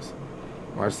 Watch this.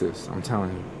 Watch this. I'm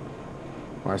telling you.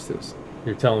 Watch this.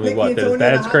 You're telling me what? That his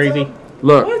dad's crazy?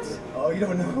 Look. What? Oh, you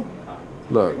don't know?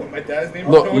 Look. My dad's name.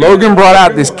 Look. Logan brought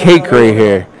out this cake right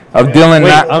here of Dylan.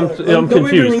 Wait, I'm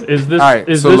confused. Is this right,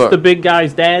 is so this look. the big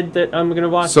guy's dad that I'm gonna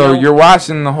watch? So now? you're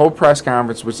watching the whole press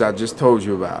conference, which I just told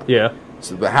you about. Yeah.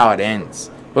 So how it ends.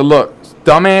 But look,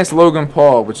 dumbass Logan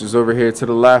Paul, which is over here to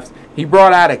the left, he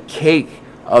brought out a cake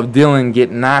of Dylan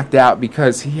getting knocked out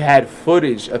because he had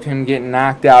footage of him getting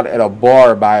knocked out at a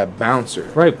bar by a bouncer.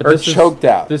 Right, but or this choked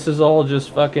out. This is all just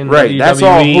fucking right. WWE That's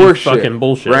all horseshit. fucking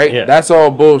bullshit. Right. Yeah. That's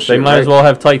all bullshit. They might as well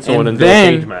have tights on and do a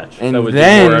cage match. That would be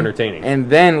more entertaining. And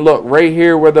then look right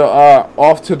here where the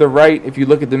off to the right. If you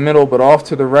look at the middle, but off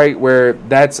to the right where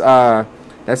that's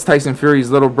Tyson Fury's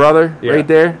little brother right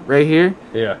there, right here.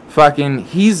 Yeah. Fucking,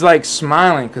 he's like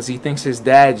smiling because he thinks his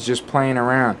dad's just playing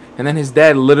around, and then his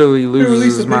dad literally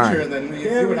loses his mind. And then you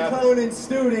see what happens.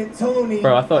 Student Tony.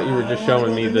 Bro, I thought you were just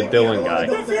showing me the Dylan guy.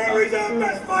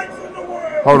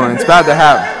 Hold on, it's about to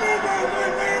happen.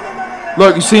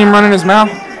 Look, you see him running his mouth?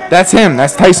 That's him.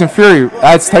 That's Tyson Fury.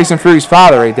 That's Tyson Fury's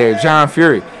father right there, John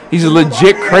Fury. He's a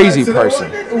legit crazy person.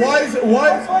 Why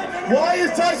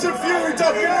is Tyson Fury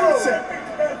talking about?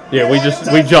 Yeah, we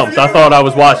jumped. I thought I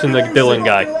was watching the Dylan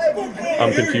guy.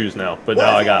 I'm confused now, but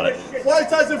now I got it. Why is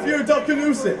Tyson Fury talking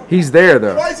Newsom? He's there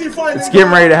though. Why is he fighting? It's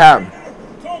getting ready to happen.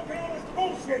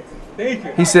 Thank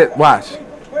you. He said, watch.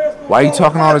 Why are you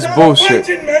talking all this bullshit?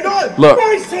 Look,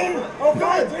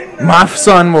 my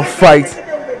son will fight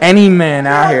any man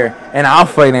out here, and I'll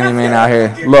fight any man out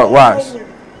here. Look, watch.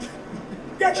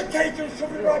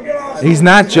 He's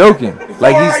not joking.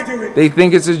 Like they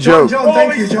think it's a joke. John,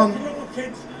 thank you, John.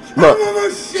 Look,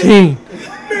 G,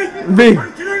 B,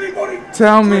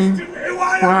 tell me who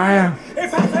I am.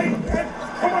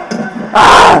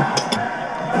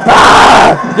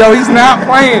 Yo, he's not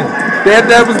playing.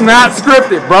 That was not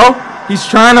scripted, bro. He's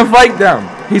trying to fight them.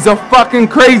 He's a fucking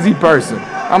crazy person.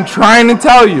 I'm trying to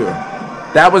tell you.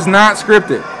 That was not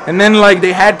scripted. And then, like,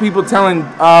 they had people telling,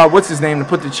 what's his name, to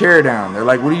put the chair down. They're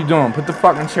like, what are you doing? Put the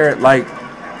fucking chair. Like,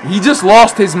 he just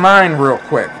lost his mind real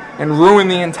quick and ruined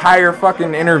the entire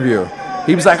fucking interview.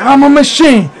 He was like, I'm a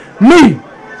machine. Me.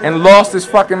 And lost his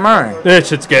fucking mind. That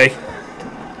shit's gay.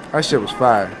 That shit was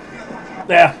fire.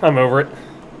 Yeah, I'm over it.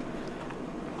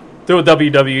 Do a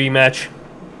WWE match.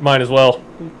 Might as well.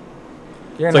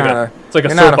 It's like a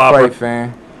soap opera. Fight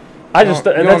fan. I just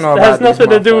You don't that know has about these nothing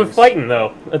to do with motherfuckers. fighting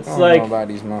though. It's I don't like know about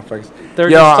these motherfuckers. they're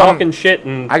Yo, just talking shit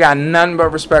and I got nothing but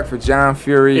respect for John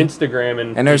Fury.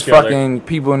 Instagram and there's each other. fucking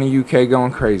people in the UK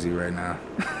going crazy right now.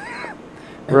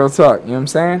 Real talk, you know what I'm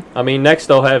saying? I mean, next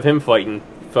they'll have him fighting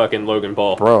fucking Logan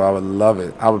Paul. Bro, I would love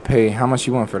it. I would pay. How much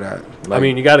you want for that? I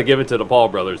mean, you got to give it to the Paul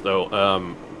brothers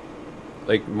though.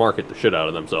 They market the shit out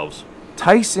of themselves.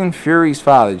 Tyson Fury's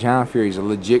father, John Fury, is a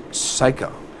legit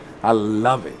psycho. I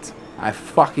love it. I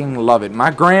fucking love it. My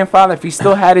grandfather, if he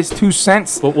still had his 2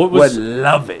 cents, But what was- would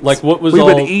love it. like, what was we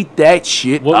would all- eat that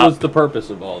shit What up. was the purpose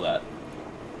of all that?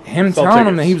 Him Sell telling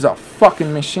him that tickets. he was a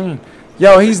fucking machine.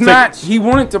 Yo, he's not. Tickets. He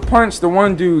wanted to punch the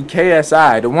one dude,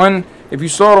 KSI. The one, if you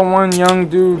saw the one young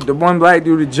dude, the one black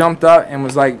dude that jumped up and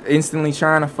was like instantly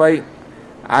trying to fight,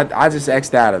 I just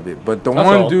X'd out of it. But the That's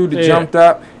one all. dude that Yeah. jumped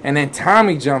up, and then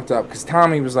Tommy jumped up, because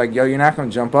Tommy was like, yo, you're not going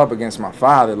to jump up against my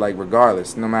father, like,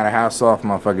 regardless, no matter how soft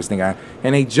motherfuckers think I am.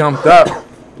 And they jumped up,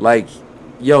 like,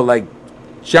 yo, like,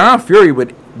 John Fury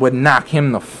would knock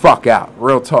him the fuck out,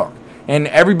 real talk. And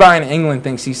everybody in England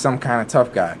thinks he's some kind of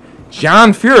tough guy.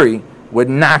 John Fury would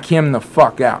knock him the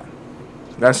fuck out.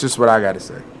 That's just what I got to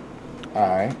say. All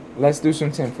right, let's do some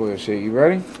tinfoil shit. You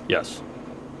ready? Yes.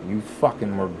 You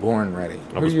fucking were born ready.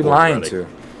 I Who was you born lying ready. to?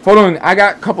 Hold on, I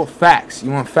got a couple facts.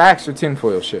 You want facts or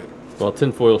tinfoil shit? Well,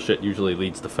 tinfoil shit usually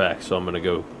leads to facts, so I'm gonna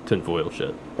go tinfoil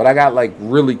shit. But I got like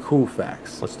really cool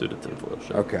facts. Let's do the tinfoil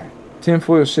shit. Okay.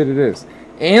 Tinfoil shit it is.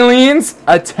 Aliens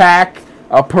attack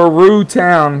a Peru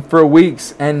town for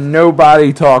weeks and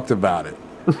nobody talked about it.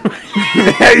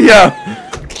 Hey, yo.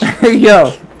 Hey,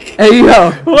 yo. Hey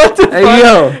yo, What the hey fuck?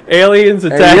 yo, Aliens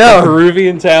attacked yo. a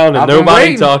Peruvian town and I've been nobody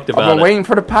waiting. talked about I've been it. waiting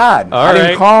for the pod. All I didn't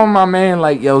right. call my man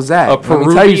like, yo, Zach. A let me tell you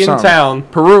Peruvian something. town.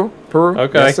 Peru.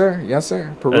 Okay. Yes sir. Yes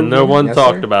sir. Peru. And no one yes,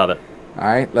 talked sir. about it. All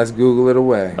right, let's Google it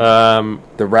away.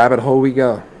 The rabbit hole we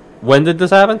go. When did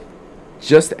this happen?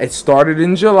 It started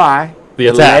in July. The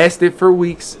It attack. lasted for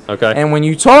weeks. Okay. And when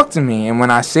you talk to me, and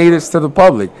when I say this to the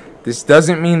public, this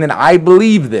doesn't mean that I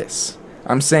believe this.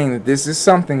 I'm saying that this is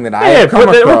something that I have come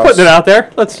across. We're putting it out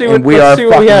there. Let's see what And we are see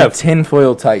what we fucking have.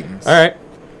 tinfoil titans. All right.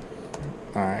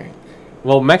 All right.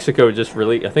 Well, Mexico just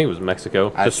released. I think it was Mexico.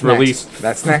 That's just next. released.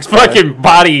 That's next. brother. Fucking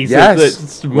bodies. Yes.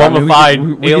 It's Well, I mean,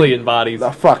 mummified we alien can- bodies.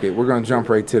 Fuck it. We're gonna jump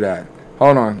right to that.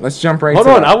 Hold on. Let's jump right. Hold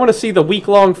to on. that. I want to see the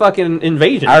week-long fucking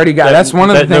invasion. I already got. That's one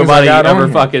of the that things nobody I got ever on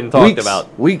here. fucking talked Weeks.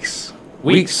 about. Weeks.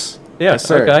 Yeah. Yes,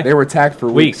 sir. Okay. They were attacked for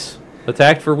weeks.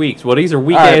 Attacked for weeks. Well, these are All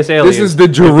weak-ass right, aliens. this is the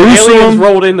If the aliens Jerusalem.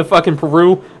 rolled into fucking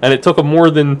Peru, and it took them more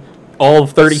than all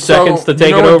of 30 seconds to take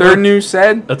you know it what over. their news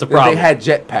said? That's a That problem. They had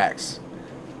jetpacks.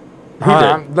 Who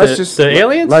did? Let's just the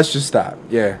aliens? Let's just stop.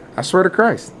 Yeah, I swear to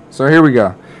Christ. So here we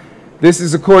go. This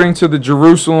is according to the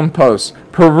Jerusalem Post.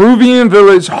 Peruvian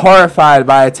village horrified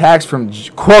by attacks from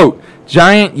quote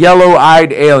giant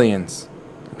yellow-eyed aliens.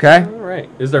 Okay. All right.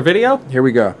 Is there video? Here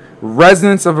we go.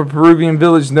 Residents of a Peruvian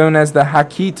village known as the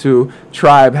Hakitu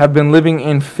tribe have been living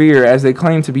in fear as they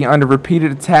claim to be under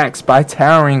repeated attacks by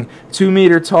towering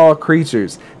 2-meter-tall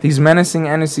creatures. These menacing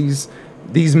entities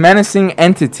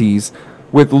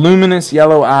with luminous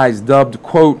yellow eyes, dubbed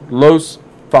quote Los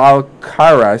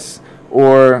Falcaras,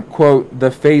 or quote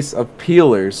the face of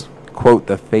peelers, quote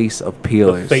the face of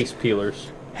peelers. The face peelers.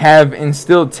 Have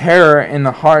instilled terror in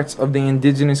the hearts of the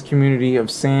indigenous community of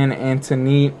San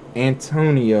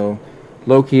Antonio,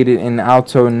 located in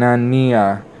Alto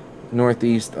Nania,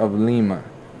 northeast of Lima.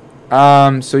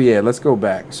 So yeah, let's go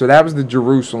back. So that was the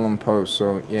Jerusalem Post.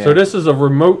 So yeah. So this is a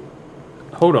remote.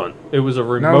 Hold on. It was a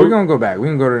remote. No, we're gonna go back. We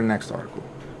can go to the next article.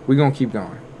 We're gonna keep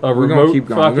going. A We're remote gonna keep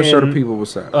going. We're gonna show the fucking, people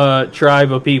what's up.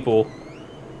 Tribe of people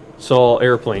saw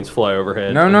airplanes fly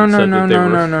overhead. No, and no, no, said no, that they no, were-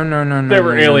 no, no, no, no, no. There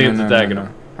were no, aliens no, no, attacking no, no.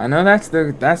 them. I know that's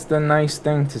the nice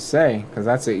thing to say because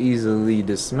that's an easily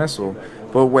dismissal.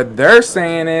 But what they're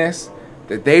saying is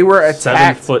that they were attacked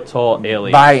 7 foot tall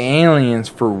aliens. by aliens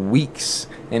for weeks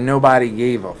and nobody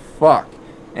gave a fuck.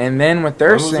 And then what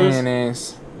they're When was saying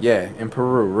is, yeah, in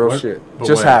Peru, real What? shit. But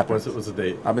Just when? happened. What's the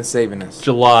date? I've been saving this.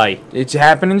 July. It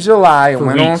happened in July. It For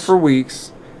went on weeks. for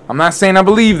weeks. I'm not saying I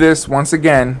believe this. Once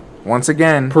again.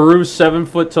 Peru's 7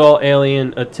 foot tall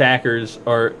alien attackers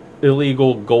are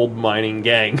illegal gold mining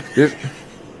gang. This-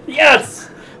 Yes,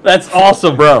 that's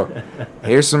awesome, Bro,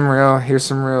 here's some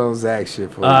real Zach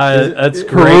shit for you. That's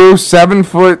great. Peru 7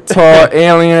 foot tall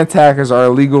alien attackers are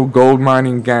illegal gold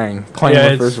mining gang. Claim Yeah,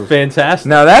 it's officials. fantastic.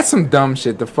 Now that's some dumb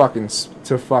shit to fuck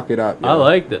it up. Yo. I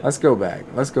liked it. Let's go back.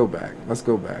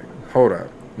 Hold up.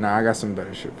 Nah, I got some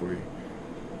better shit for you.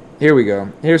 Here we go.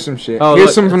 Here's some shit. Oh, Here's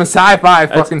look, some from the sci-fi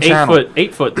That's fucking channel.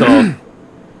 8 foot tall.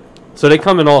 So they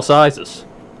come in all sizes.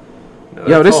 No, Yo,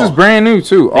 they're this tall. is brand new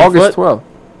too. 8 August foot? 12th.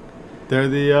 They're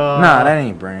the. Nah, that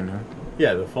ain't brand new.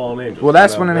 Yeah, the fallen angels. Well,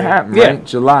 that's That when it band. happened, Yeah. right?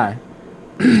 July.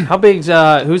 How big's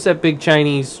who's that big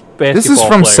Chinese basketball This is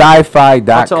from player? sci-fi.com.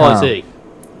 How tall is he?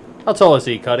 How tall is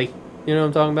he, Cuddy? You know what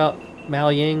I'm talking about? Mao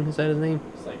Yang, is that his name?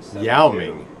 Yao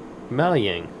Ming. Mao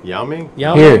Yang. Yao Ming?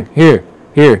 Yao Here.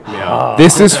 Meow.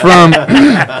 This is from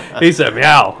He said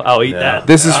meow. I'll eat that.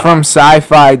 this is from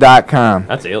sci-fi.com.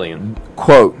 That's alien.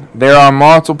 Quote, there are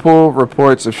multiple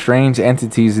reports of strange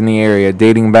entities in the area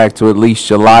dating back to at least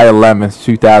July 11th,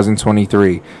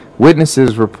 2023.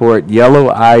 Witnesses report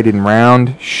yellow-eyed and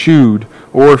round-shoed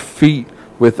or feet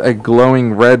with a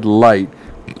glowing red light,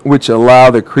 which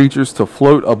allow the creatures to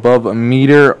float above a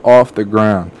meter off the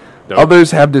ground. Dope.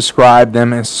 Others have described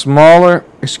them as similar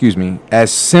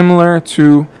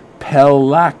to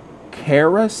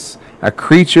Pelacaris, a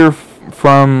creature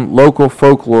from local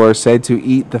folklore said to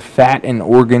eat the fat and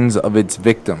organs of its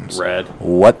victims. Red.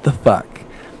 What the fuck?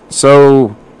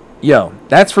 So, yo,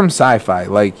 that's from sci-fi.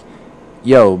 Like,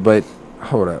 yo, but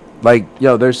hold up. Like,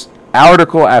 yo, there's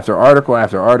article after article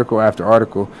after article after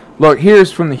article. Look,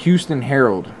 here's from the Houston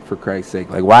Herald, for Christ's sake.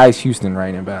 Like, why is Houston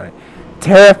writing about it?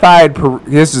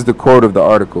 This is the quote of the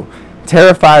article.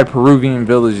 Terrified Peruvian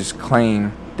villagers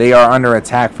claim they are under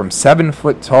attack from 7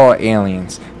 foot tall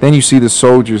aliens. Then you see the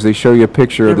soldiers. They show you a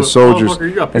picture of the soldiers.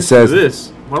 It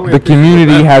says the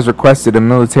community has requested a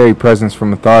military presence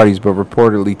from authorities, but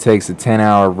reportedly takes a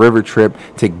 10-hour river trip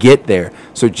to get there.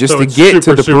 So just So to it's get super,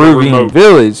 to the super Peruvian remote.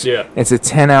 village, Yeah. it's a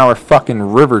 10-hour fucking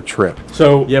river trip.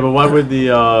 So Yeah, but why would the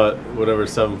whatever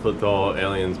 7 foot tall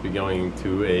aliens be going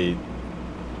to a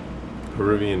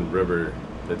Peruvian river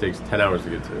that takes 10 hours to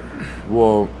get to.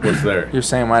 Well, What's there? you're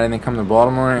saying why didn't they come to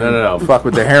Baltimore and No. fuck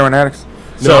with the heroin addicts?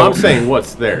 No, So- I'm saying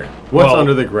what's there. What's Well-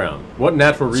 under the ground? What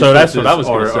natural So that's resources what I was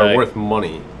gonna are say. worth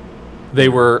money? They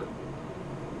were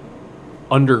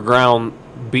underground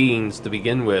beings to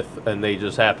begin with, and they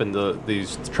just happened to,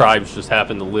 these tribes just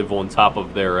happen to live on top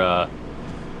of their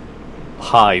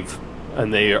hive,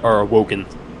 and they are awoken.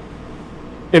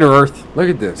 Inner Earth. Look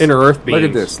at this. Inner Earth beings. Look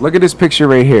at this. Look at this picture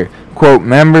right here. Quote,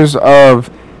 members of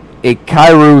a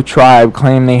Kairu tribe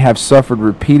claim they have suffered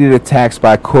repeated attacks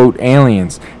by, quote,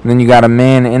 aliens. And then you got a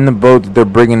man in the boat that they're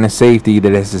bringing to safety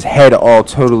that has his head all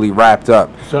totally wrapped up.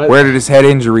 So Where did his head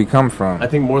injury come from? I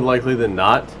think more likely than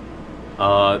not,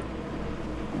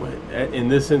 in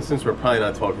this instance, we're probably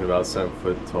not talking about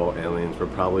 7-foot tall aliens. We're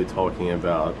probably talking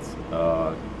about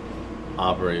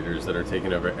operators that are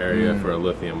taking over area for a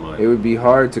lithium mine. It would be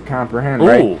hard to comprehend, Ooh.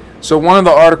 right? So one of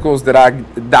the articles that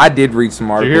I did read some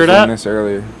you articles hear that? on this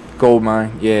earlier. Gold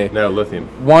mine, yeah. No, lithium.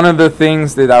 One of the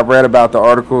things that I read about the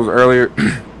articles earlier,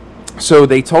 so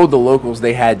they told the locals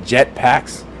they had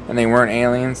jetpacks and they weren't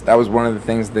aliens. That was one of the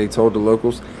things they told the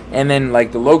locals. And then,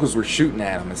 like, the locals were shooting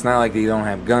at them. It's not like they don't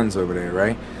have guns over there,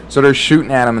 right? So they're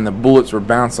shooting at them and the bullets were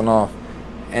bouncing off.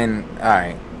 And, all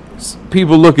right,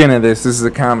 people look into this. This is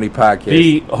a comedy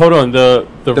podcast. Hold on, the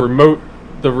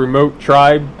remote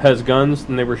tribe has guns,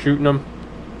 and they were shooting them.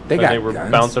 They and got they were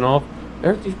guns. bouncing off.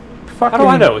 They're How do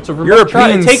I know? It's a remote tribe.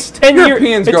 Europeans. It takes 10 years.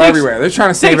 Europeans it go takes- everywhere. They're trying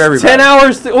to It save takes everybody. 10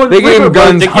 hours. They gave them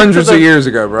guns hundreds of years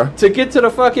ago, bro. To get to the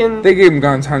fucking... They gave them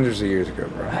guns hundreds of years ago,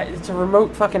 bro. It's a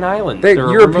remote fucking island. They're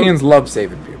a Europeans love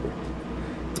saving people.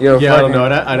 Yo, Yeah, I don't fucking-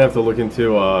 know. I'd have to look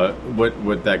into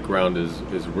what that ground is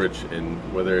rich in,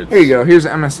 whether it's Here you go. Here's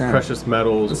MSN. precious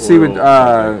metals. Let's see what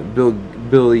oil,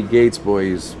 Billy Gates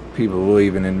boys people will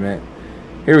even admit.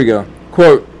 Here we go.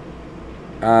 Quote,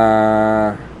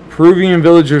 Peruvian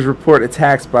villagers report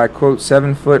attacks by, quote,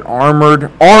 7-foot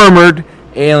armored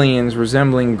aliens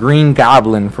resembling Green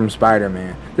Goblin from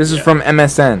Spider-Man. This is from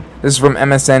MSN. This is from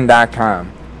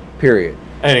MSN.com. Period.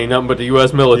 And ain't nothing but the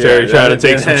U.S. military trying to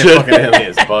take some shit. Fucking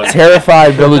aliens, bud.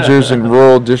 Terrified villagers in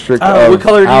rural district Oh, what of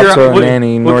color do your- Alto what-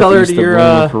 Nani, what color northeast do of your,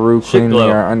 Lima, Peru, shit claim they glow?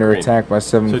 are under Green. attack by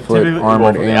 7-foot typically, well,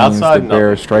 armored from the aliens outside, that bear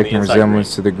a nothing. From the striking inside,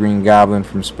 resemblance to the Green Goblin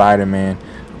from Spider-Man,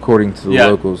 according to the Yeah,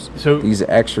 locals. so- These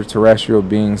extraterrestrial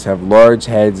beings have large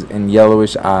heads and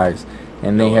yellowish eyes,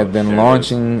 and they have been there it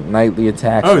launching nightly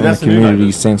attacks Oh, on the that's the new community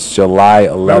night. since July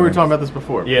 11th. Remember we were talking about this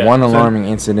before. Yeah. One So- alarming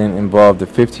incident involved a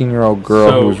 15-year-old girl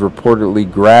So- who was reportedly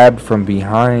grabbed from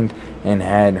behind and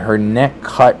had her neck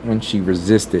cut when she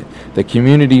resisted. The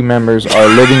community members are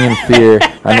living in fear,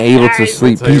 unable to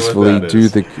sleep tell you what peacefully that due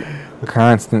is. to the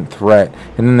constant threat.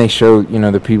 And then they show,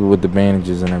 the people with the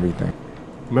bandages and everything.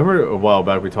 Remember a while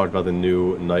back we talked about the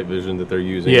new night vision that they're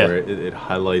using, Yeah. where it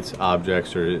highlights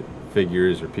objects or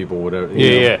figures or people, whatever. you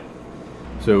Yeah, know? yeah.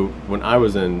 So when I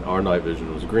was in, our night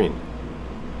vision was green.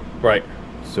 Right.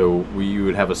 So you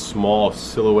would have a small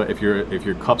silhouette. If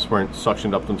your cups weren't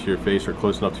suctioned up into your face or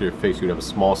close enough to your face, you'd have a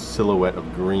small silhouette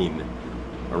of green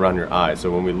around your eye. So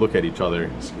when we look at each other,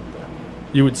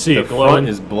 You would see the it glowing. front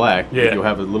is black, Yeah. but you'll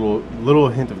have a little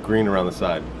hint of green around the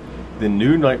side. The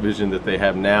new night vision that they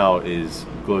have now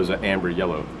glows an amber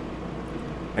yellow,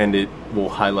 and it will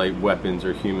highlight weapons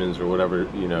or humans or whatever,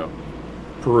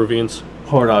 Peruvians.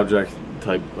 hard object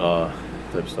type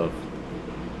stuff.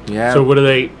 Yeah. So what do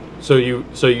they... So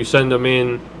you send them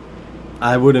in...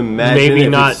 I would imagine Maybe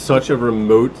if not- it's such a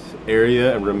remote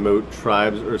area and remote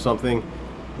tribes or something,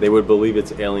 they would believe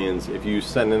it's aliens. If you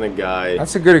send in a guy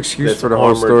That's a good excuse that's for the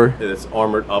whole story. that's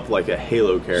armored up like a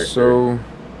Halo character, So,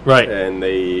 Right. and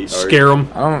they Scare them.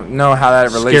 I don't know how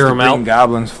that relates Scare to 'em Green out.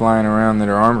 Goblins flying around that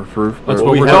are armor-proof. That's but-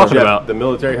 what we we're have talking about. The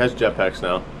military has jetpacks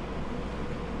now.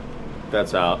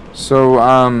 That's out. So,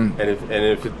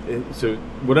 So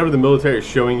whatever the military is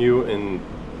showing you in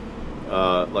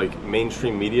like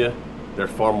mainstream media, they're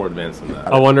far more advanced than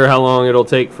that. I wonder how long it'll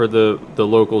take for the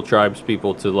local tribes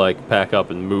people to like pack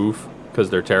up and move because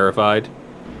they're terrified,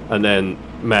 and then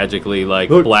magically like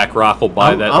Look, Black Rock will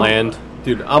buy that I'm- land.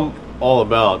 Dude, I'm all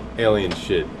about alien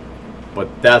shit, but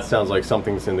that sounds like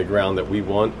something's in the ground that we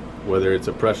want, whether it's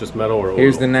a precious metal or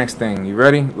here's oil. the next thing. You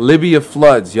ready? Libya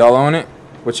floods. Y'all own it?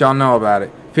 What y'all know about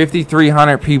it?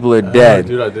 5,300 people are dead.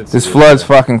 dude, I did see This this, flood's yeah.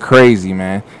 fucking crazy,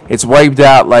 man. It's wiped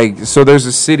out, so there's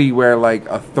a city where,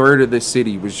 a third of the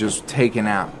city was just taken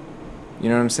out. You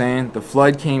know what I'm saying? The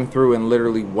flood came through and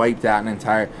literally wiped out an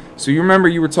entire... So you remember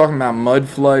you were talking about mud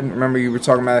flood? Remember you were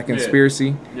talking about that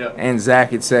conspiracy? Yeah. And Zach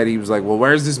had said, he was like, well,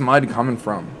 where's this mud coming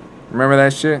from? Remember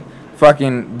that shit?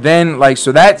 Fucking, then,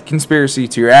 so that conspiracy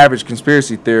to your average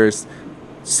conspiracy theorist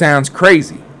sounds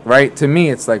crazy. right? To me,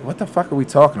 it's like, what the fuck are we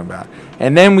talking about?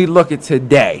 And then we look at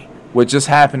today, what just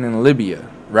happened in Libya,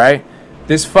 right?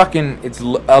 This fucking, it's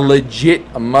a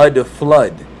legit mud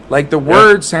flood. Like, the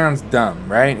word sounds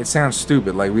dumb, right? It sounds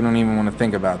stupid. Like, we don't even want to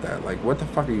think about that. Like, what the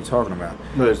fuck are you talking about?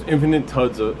 No, there's infinite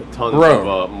tons of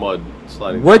mud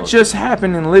sliding. What down. just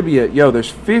happened in Libya? Yo,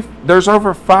 there's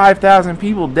over 5,000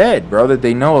 people dead, bro, that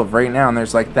they know of right now, and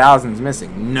there's like thousands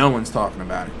missing. No one's talking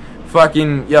about it.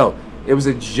 Fucking, yo, it was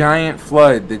a giant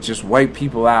flood that just wiped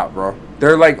people out, bro.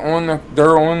 They're like on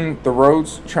the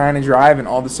roads trying to drive, and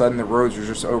all of a sudden the roads are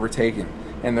just overtaken.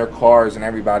 And their cars and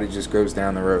everybody just goes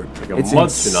down the road. Like it's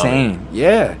insane. Tsunami.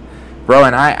 Yeah. Bro,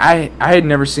 and I had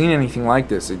never seen anything like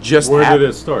this. It just Where happened. did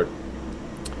it start?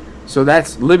 So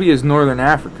that's Libya's northern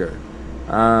Africa.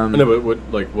 I know, but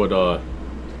what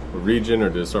region, or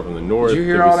did it start from the north? Did you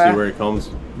hear did all we that? see where it comes?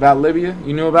 About Libya?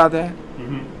 You knew about that?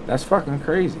 Mm-hmm. That's fucking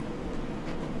crazy.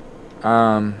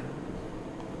 Yeah,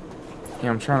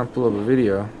 I'm trying to pull up a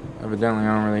video. Evidently,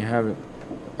 I don't really have it.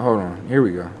 Hold on. Here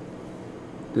we go.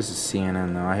 This is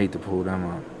CNN, though. I hate to pull them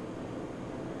up.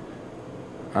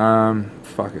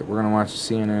 Fuck it. We're going to watch a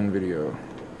CNN video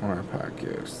on our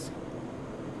podcast.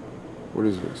 What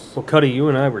is this? Well, Cuddy, you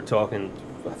and I were talking,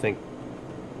 I think,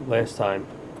 last time,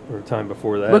 or time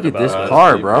before that. Look at this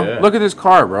car, bro. Yeah. Look at this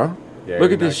car, bro. Yeah,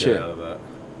 Look you're at this not getting shit. out of that.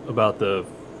 About the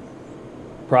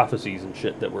prophecies and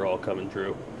shit that were all coming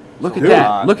true. Look at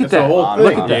that. Look at That's the that. whole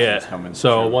Look thing. at that. Yeah.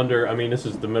 So I wonder, I mean, this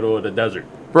is the middle of the desert.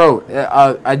 Bro,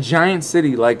 a giant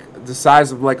city like the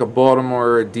size of like a Baltimore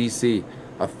or a DC,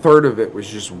 a third of it was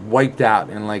just wiped out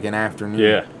in like an afternoon.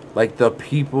 Yeah. Like the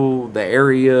people, the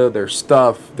area, their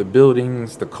stuff, the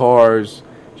buildings, the cars,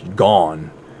 gone.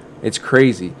 It's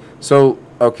crazy. So,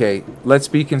 okay, let's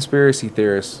be conspiracy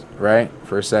theorists, right?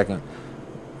 For a second.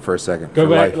 Go for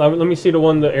back. life. Let me see the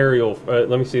one, the aerial. Let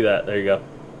me see that. There you go.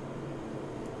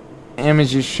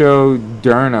 Images show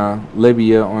Derna,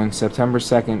 Libya, on September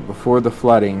 2nd before the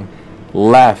flooding,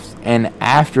 left, and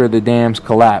after the dams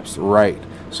collapsed, right.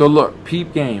 So look,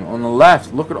 peep game. On the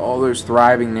left, look at all those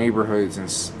thriving neighborhoods, and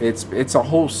it's a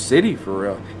whole city for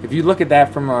real. If you look at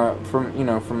that from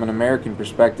an American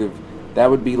perspective, that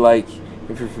would be like,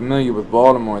 if you're familiar with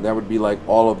Baltimore, that would be like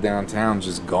all of downtown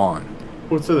just gone.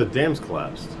 Well, so the dams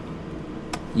collapsed.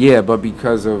 Yeah, but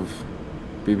because of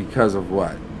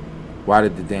what? Why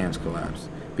did the dams collapse?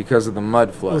 Because of the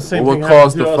mud flood. What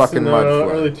caused the fucking mud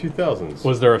flood? Early 2000s.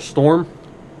 Was there a storm?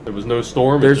 There was no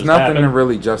storm. There's nothing to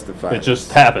really justify. It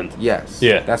just happened. Yes.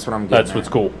 Yeah. That's what I'm getting That's what's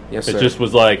at. cool. Yes, it sir. just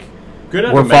was like,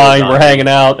 Good we're fine, we're hanging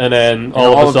out, and then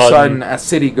all of a sudden a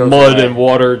city goes mud away. and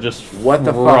water just What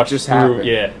the fuck rushed just through. happened?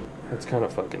 Yeah. That's kind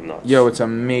of fucking nuts. Yo, it's a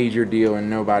major deal and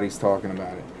nobody's talking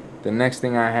about it. The next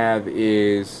thing I have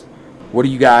is, what do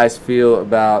you guys feel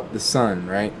about the sun,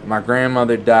 right? My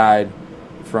grandmother died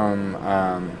from,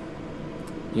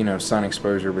 sun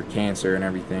exposure with cancer and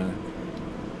everything.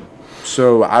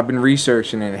 So I've been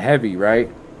researching it heavy, right?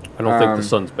 I don't think the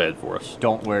sun's bad for us.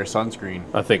 Don't wear sunscreen.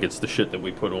 I think it's the shit that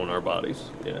we put on our bodies.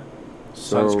 Yeah.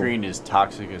 So, Sunscreen is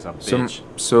toxic as a bitch.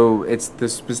 So it's the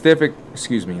specific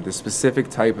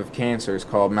type of cancer is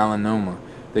called melanoma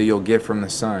that you'll get from the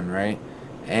sun, right?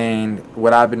 And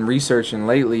what I've been researching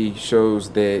lately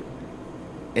shows that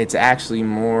it's actually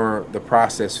more the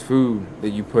processed food that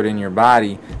you put in your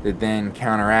body that then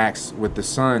counteracts with the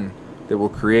sun that will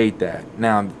create that.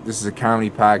 Now, this is a comedy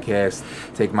podcast.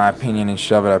 Take my opinion and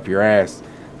shove it up your ass.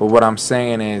 But what I'm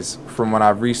saying is, from what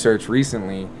I've researched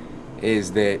recently,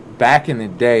 is that back in the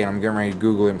day, and I'm getting ready to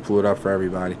Google it and pull it up for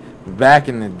everybody. Back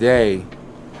in the day,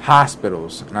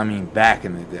 hospitals, and I mean back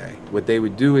in the day, what they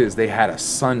would do is they had a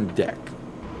sun deck.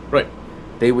 Right.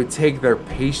 They would take their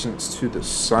patients to the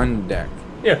sun deck.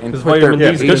 Yeah, and because put their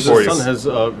vitamin D is good for the you. sun has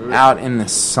out in the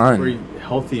sun. very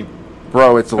healthy.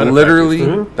 Bro, it's benefactors. literally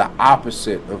Mhm. the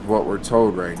opposite of what we're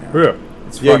told right now. Yeah.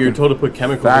 It's Yeah, you're fucking told to put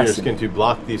chemicals in your fascinating. skin to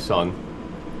block the sun,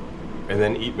 and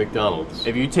then eat McDonald's.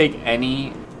 If you take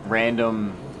any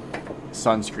random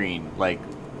sunscreen, like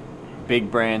big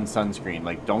brand sunscreen,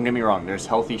 like don't get me wrong, there's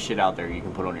healthy shit out there you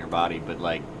can put on your body, but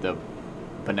like the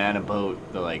banana boat,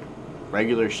 the like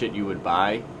regular shit you would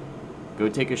buy, go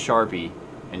take a Sharpie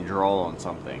and draw on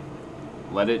something.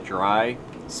 Let it dry,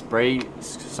 spray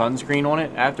sunscreen on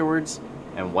it afterwards,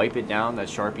 and wipe it down. That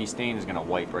Sharpie stain is gonna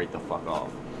wipe right the fuck off.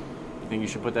 You think you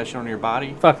should put that shit on your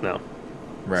body? Fuck no.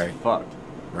 Right, Fucked.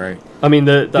 right. I mean,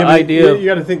 the Yeah, but idea. you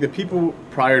got to think that people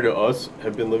prior to us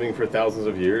have been living for thousands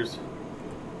of years,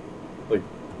 like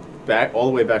back all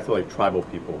the way back to like tribal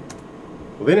people.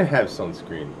 Well, they didn't have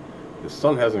sunscreen. The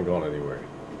sun hasn't gone anywhere,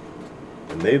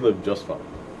 and they live just fine.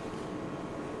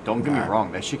 Don't get me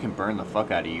wrong, that shit can burn the fuck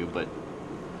out of you, but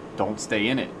don't stay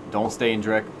in it. Don't stay in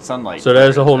direct sunlight. So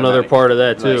there's a whole nother part of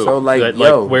that too. So, like, that,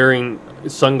 yo. wearing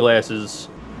sunglasses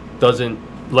doesn't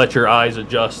let your eyes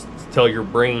adjust to tell your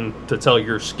brain to tell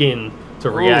your skin to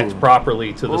react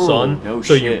properly to the sun, no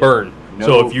so you shit. burn. No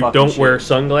so if you fucking don't shit. wear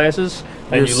sunglasses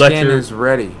and Your you let skin your is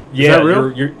ready. yeah, that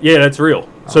real? yeah, that's real.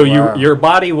 So wow. your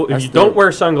body will, if That's you don't dope.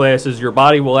 wear sunglasses, your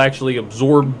body will actually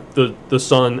absorb the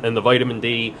sun and the vitamin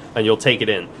D, and you'll take it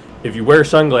in. If you wear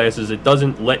sunglasses, it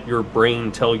doesn't let your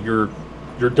brain tell your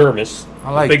dermis,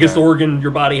 I like the biggest that. organ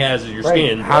your body has is your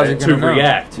skin, How's it to gonna know?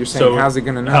 react. You're saying, how's it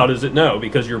gonna know? How does it know?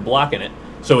 Because you're blocking it.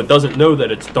 So it doesn't know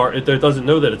that it's dark. It doesn't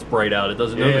know that it's bright out. It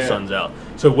doesn't know the Yeah. sun's out.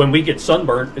 So when we get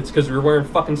sunburned, it's because we're wearing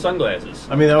fucking sunglasses.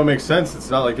 I mean, that would make sense. It's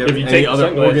not like If you any take the other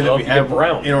sunglasses organ that off, we you get have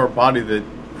brown. in our body that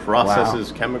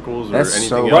processes chemicals or That's anything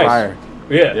so else. fire.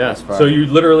 Yeah. That's fire. So you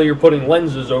literally are putting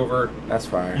lenses over That's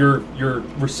fire. your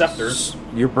receptors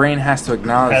Your brain has to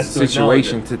acknowledge Has the to acknowledge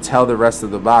situation to tell the rest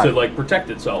of the body. to like protect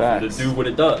itself and Facts. to do what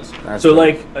it does. That's So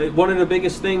right. like one of the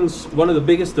biggest things, one of the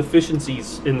biggest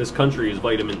deficiencies in this country is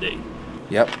vitamin D.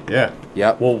 Yep. Yeah.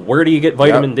 Yep. Well, where do you get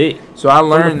vitamin D? So I From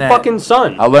learned the that. fucking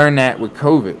sun. I learned that with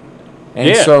COVID, and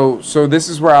Yeah. so this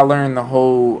is where I learned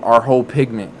our whole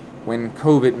pigment when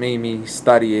COVID made me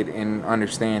study it and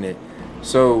understand it.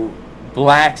 So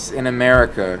blacks in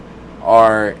America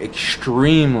are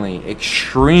extremely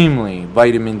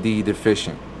vitamin D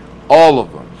deficient. All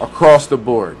of them across the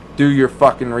board. Do your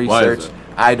fucking Why is research. it?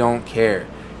 I don't care,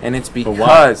 and it's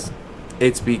why?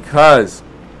 because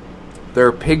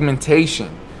their pigmentation.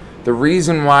 The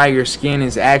reason why your skin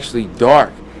is actually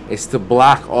dark is to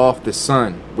block off the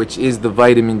sun, which is the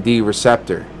vitamin D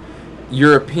receptor.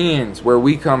 Europeans, where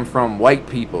we come from, white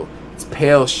people, it's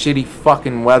pale, shitty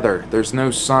fucking weather. There's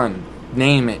no sun.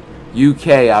 Name it.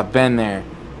 UK, I've been there.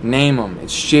 Name them.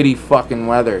 It's shitty fucking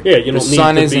weather. Yeah, you the don't need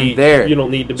sun to isn't be- there. you don't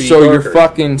need to be So your darker.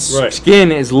 fucking Right.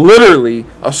 skin is literally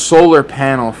a solar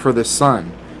panel for the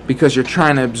sun because you're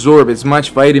trying to absorb as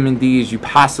much vitamin D as you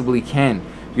possibly can.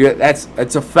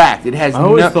 It's a fact. It has I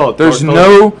always thought there's dark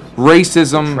no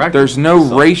racism. attracted There's to no the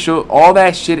sun. racial. All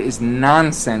that shit is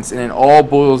nonsense, and it all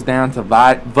boils down to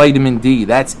vitamin D.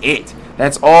 That's it.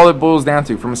 That's all it boils down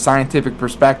to from a scientific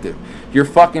perspective. Your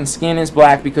fucking skin is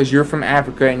black because you're from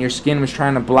Africa and your skin was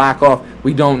trying to block off.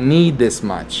 We don't need this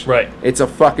much. Right. It's a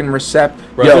fucking recept.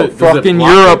 Right. Yo, Does it fucking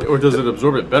block Europe. it, or does it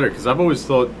absorb it better? Because I've always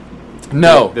thought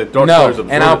No, that dark no, colors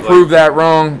absorb and I'll it, prove that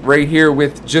wrong right here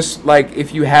with just like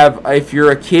if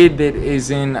you're a kid that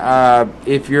is in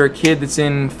if you're a kid that's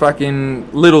in fucking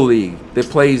little league that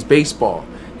plays baseball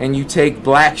and you take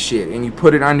black shit and you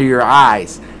put it under your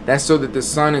eyes, that's so that the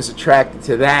sun is attracted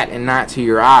to that and not to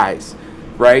your eyes,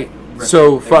 right?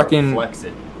 So It fucking reflects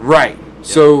it. right.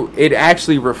 So it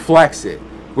actually reflects it.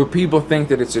 Where people think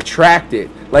that it's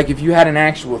attracted, like if you had an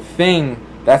actual thing,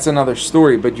 that's another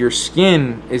story, but your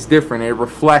skin is different. It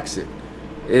reflects it.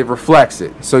 It reflects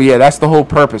it. So yeah, that's the whole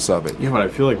purpose of it. Yeah, but I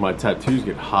feel like my tattoos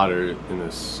get hotter in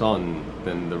the sun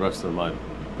than the rest of my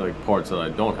parts that I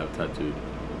don't have tattooed.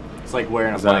 It's like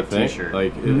wearing a Is that a black thing? t-shirt.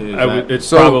 Like, is It's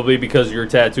So- probably because your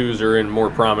tattoos are in more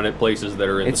prominent places that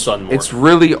are in the sun more. It's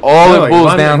really all Yeah, it like, boils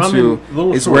if I'm down in to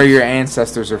little is where shorts your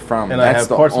ancestors are from. and I That's have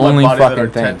the parts of only my body that fucking are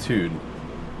thing. tattooed,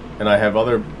 and I have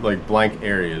other blank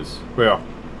areas. yeah.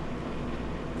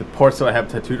 The parts that I have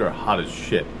tattooed are hot as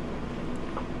shit.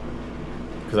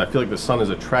 Because I feel like the sun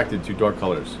is attracted to dark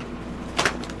colors.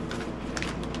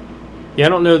 Yeah, I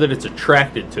don't know that it's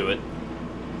attracted to it.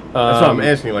 That's what I'm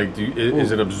asking. Like,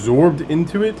 is it absorbed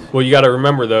into it? Well, you got to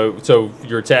remember though. So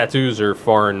your tattoos are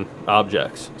foreign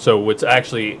objects. So what's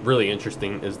actually really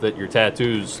interesting is that your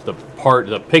tattoos, the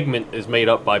pigment is made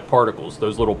up by particles.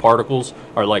 Those little particles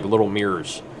are like little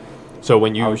mirrors. So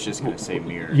when you I was just gonna say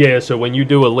mirror. yeah, so when you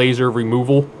do a laser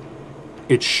removal,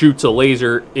 it shoots a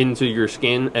laser into your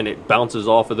skin and it bounces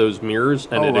off of those mirrors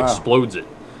and Oh, it wow. explodes it.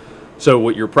 So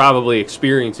what you're probably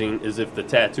experiencing is if the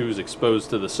tattoo is exposed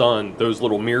to the sun, those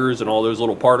little mirrors and all those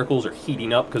little particles are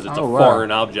heating up because it's Oh, a wow. foreign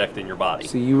object in your body.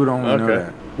 So you would only know Okay.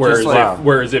 that. Whereas, Just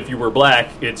whereas if you were black,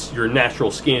 it's your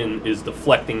natural skin is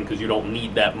deflecting because you don't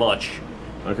need that much.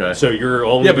 Okay. So you're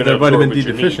only yeah, but they're gonna absorb vitamin what D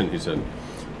you need. deficient, he said.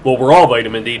 Well, we're all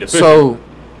vitamin D deficient. So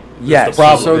yes, the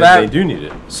problem. so They that do need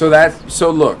it. So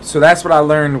that's what I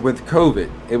learned with COVID.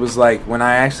 It was like when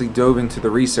I actually dove into the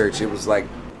research, it was like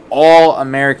all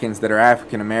Americans that are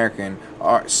African American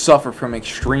suffer from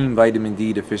extreme vitamin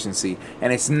D deficiency,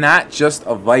 and it's not just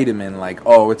a vitamin like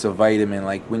it's a vitamin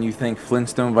like when you think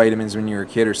Flintstone vitamins when you're a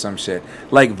kid or some shit.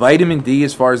 Like vitamin D,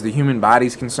 as far as the human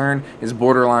body's concerned, is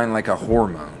borderline like a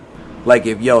hormone. Like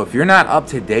if you're not up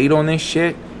to date on this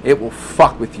shit, it will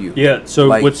fuck with you. Yeah, so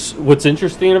Like- what's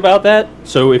interesting about that,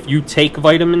 so if you take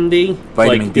vitamin D,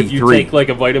 Vitamin like if you D3. take like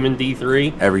a vitamin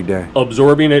D3, Every day.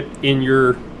 absorbing it in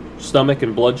your stomach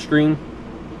and bloodstream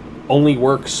only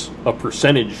works a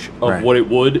percentage of Right. what it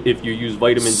would if you use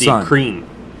vitamin Sun. D cream.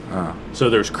 Oh. So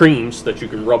there's creams that you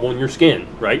can rub on your skin,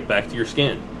 right? Back to your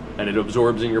skin. And it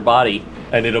absorbs in your body,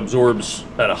 and it absorbs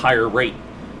at a higher rate.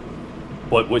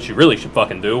 But what you really should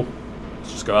fucking do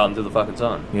is just go out into the fucking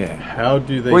sun. Yeah. How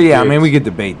do they? Well, yeah, I get mean, we could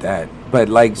debate that. But,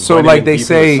 like, so, vitamin like, they D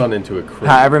from the say sun into a cream?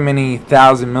 however many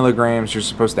 1,000 milligrams you're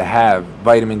supposed to have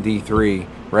vitamin D3,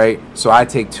 right? So I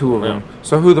take 2 of them.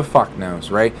 So who the fuck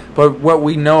knows, right? But what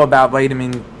we know about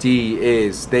vitamin D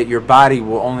is that your body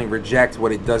will only reject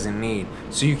what it doesn't need.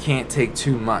 So you can't take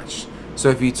too much. So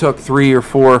if you took 3 or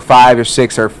 4 or 5 or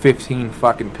 6 or 15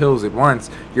 fucking pills at once,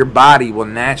 your body will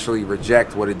naturally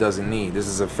reject what it doesn't need. This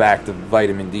is a fact of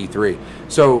vitamin D3.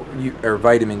 So or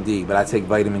vitamin D, but I take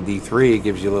vitamin D3. It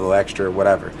gives you a little extra,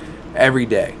 whatever, every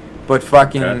day. But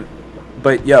fucking, Okay.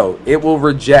 but yo, it will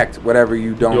reject whatever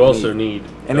you don't. You also need,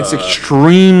 and it's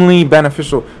extremely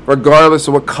beneficial, regardless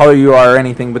of what color you are or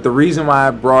anything. But the reason why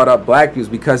I brought up black people is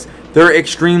because they're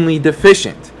extremely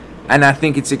deficient, and I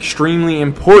think it's extremely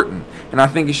important. And I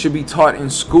think it should be taught in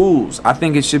schools. I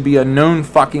think it should be a known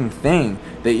fucking thing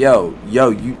that,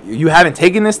 you haven't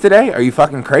taken this today? Are you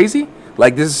fucking crazy?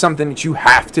 Like, this is something that you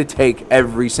have to take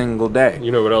every single day.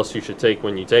 You know what else you should take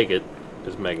when you take it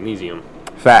is magnesium.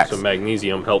 Facts. So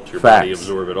magnesium helps your body Facts.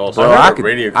 absorb it also. Bro, I I heard could- a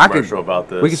radio I could- commercial about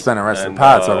this. We could spend the rest of and, the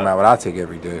pod talking about what I take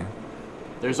every day.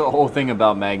 There's a whole thing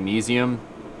about magnesium.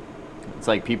 It's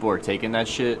like people are taking that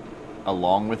shit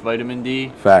along with vitamin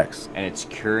D, Facts. and it's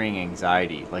curing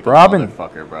anxiety like Bro, a I've been-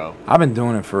 motherfucker, bro. I've been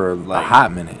doing it for a Like-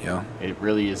 hot minute, yo. It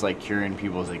really is like curing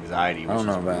people's anxiety, which don't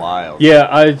know is about it. wild. Yeah,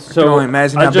 I I can only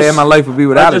imagine how bad my life would be I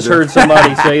without just it. heard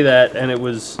somebody say that, and it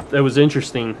was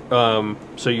interesting.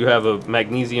 So you have a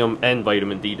magnesium and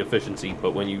vitamin D deficiency,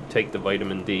 but when you take the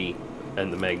vitamin D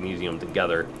and the magnesium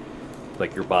together,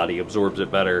 like your body absorbs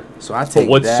it better. So I take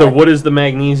But that. so what is the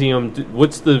magnesium?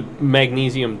 What's the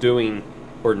magnesium doing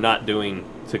or not doing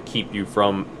to keep you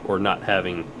from or not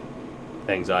having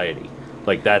anxiety?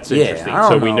 Like that's Yeah, interesting. I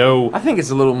don't So we know. I think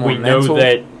it's a little more We mental. know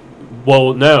that.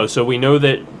 Well, no. So we know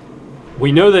that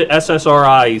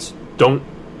SSRIs don't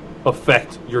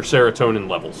affect your serotonin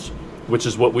levels, which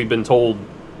is what we've been told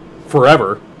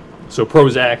forever. So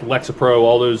Prozac, Lexapro,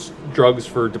 all those drugs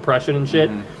for depression and shit.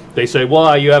 They say,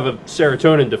 well, you have a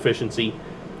serotonin deficiency,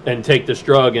 and take this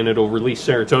drug and it'll release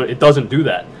serotonin. It doesn't do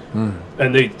that.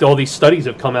 And all these studies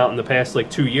have come out in the past like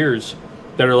 2 years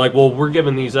that are like, well, we're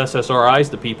giving these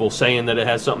SSRIs to people saying that it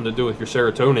has something to do with your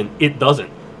serotonin. It doesn't.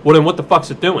 Well, then what the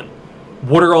fuck's it doing?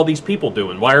 What are all these people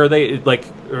doing? Why are they like?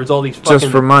 There's all these fucking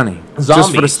just for money, just for the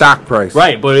zombies. stock price,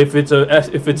 Right? But if it's a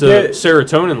Yeah.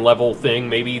 serotonin level thing,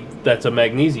 maybe that's a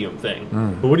magnesium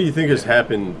thing. But what do you think has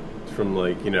happened from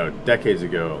decades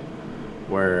ago,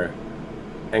 where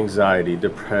anxiety,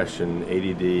 depression,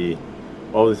 ADD,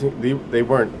 all the things they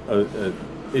weren't a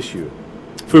issue.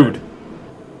 Food.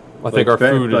 I think our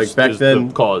back- food like is, back is then-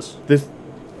 the cause.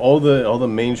 All the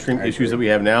mainstream I issues agree. that we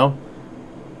have now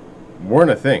weren't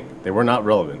a thing. They were not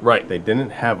relevant. Right. They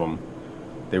didn't have them.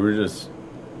 They were just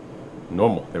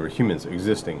normal. They were humans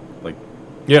existing, like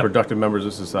Yeah. productive members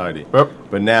of society. Yep.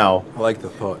 But now I like the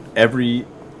thought. every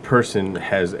person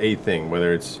has a thing,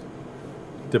 whether it's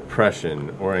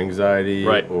depression or anxiety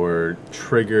Right. or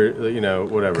trigger,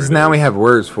 whatever. Because it now is. we have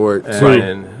words for it too.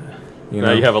 And You Now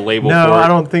know? you have a label no, for it. I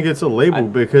don't think it's a label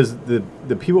because the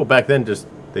people back then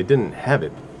they didn't have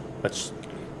it. That's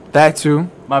That too,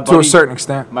 My to a buddy- certain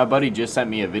extent. My buddy just sent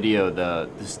me a video, the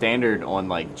standard on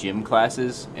like gym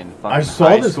classes in fucking I saw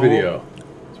high this school, video.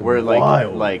 It's where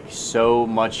wild. like so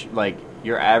much like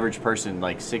your average person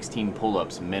like 16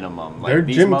 pull-ups minimum. Like Their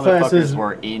these gym motherfuckers classes-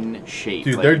 were in shape.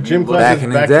 Dude, Like, their you gym look- classes Back in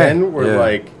the back day, then were yeah.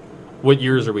 like what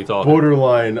years are we talking?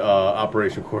 borderline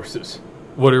operation courses.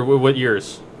 What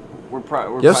years? We're Yo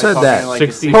probably said talking that. like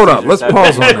 60s. the Hold 60s up, or let's 70s.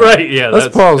 pause on that. Right, yeah, Let's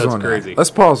that's- pause that's on crazy. that.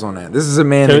 Let's pause on that. This is a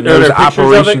man Are that there knows pictures of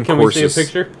operation it? Can we courses. see a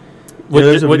picture?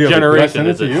 there's a What video of it. Can I generation send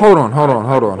it is to it? you? Hold on. Hold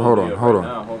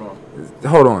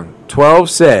on. 12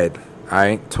 said, all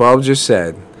right, 12 just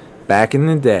said, back in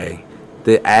the day,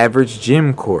 the average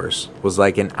gym course was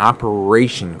like an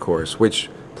operation course, which,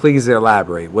 please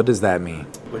elaborate. What does that mean?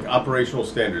 Like operational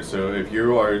standards. So if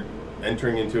you are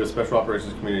entering into a special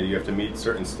operations community, you have to meet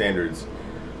certain standards,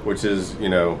 which is,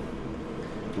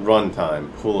 run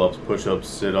time, pull-ups, push-ups,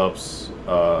 sit-ups,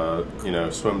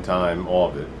 swim time, all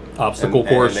of it. Obstacle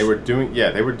course. And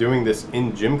they were doing this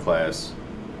in gym class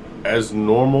as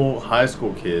normal high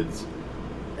school kids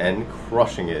and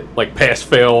crushing it. Like pass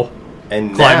fail.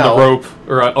 And climb now, the rope,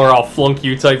 or I'll flunk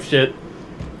you type shit.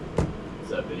 It's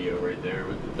that video right there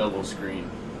with the double screen.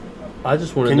 I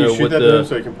just want to Can know you shoot what that the. video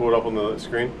so I can pull it up on the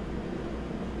screen?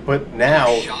 But now,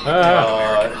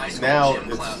 now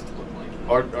it's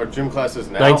our gym classes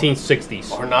now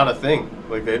 1960s. are not a thing.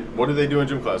 Like, what do they do in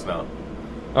gym class now?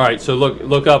 All right, so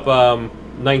look up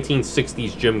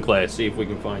 1960s gym class. See if we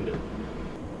can find it.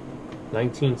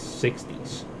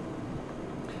 1960s.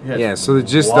 Yeah, so the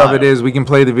gist of it is, we can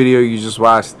play the video you just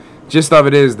watched. Gist of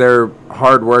it is, they're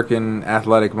hard-working,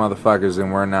 athletic motherfuckers,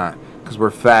 and we're not. Because we're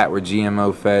fat, we're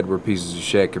GMO fed, we're pieces of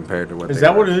shit compared to what Is they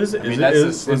that are. what it is? I mean,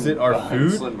 Is it our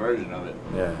food? Slim version of it.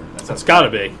 Yeah. It's got to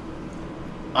be.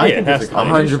 I Yeah, think it it's has a to.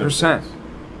 combination of 100%. things.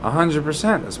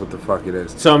 100%. That's what the fuck it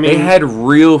is. So, I mean- they had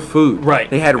real food. Right.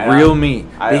 They had And real meat.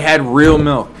 I- They had real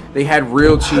milk. They had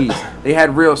real cheese. They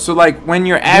had real. So, like, when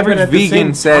your average at the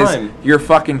vegan same says time- your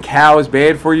fucking cow is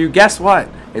bad for you, guess what?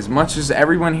 As much as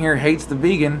everyone here hates the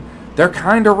vegan, they're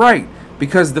kind of right.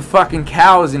 Because the fucking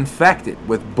cow is infected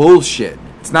with bullshit.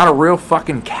 It's not a real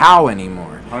fucking cow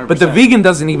anymore. 100%. But the vegan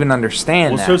doesn't even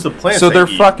understand Well, that. so's the plants so they they're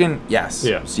eat. fucking yes,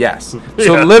 Yeah. yes. Yeah. So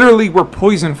literally, we're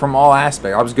poisoned from all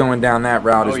aspects. I was going down that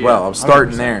route as yeah, well. I was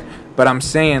starting 100%. there, but I'm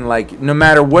saying, like, no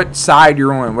matter what side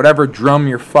you're on, whatever drum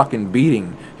you're fucking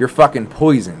beating, you're fucking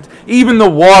poisoned. Even the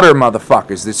water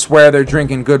motherfuckers that swear they're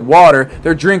drinking good water,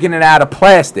 they're drinking it out of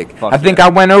plastic. Fuck I think yeah. I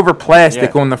went over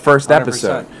plastic Yeah, on the first 100%.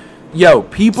 episode. Yo,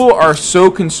 people are so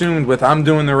consumed with I'm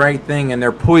doing the right thing and they're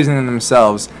poisoning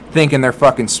themselves thinking they're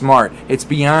fucking smart. It's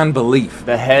beyond belief.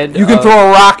 The head. You can of- throw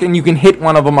a rock and you can hit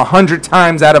one of them 100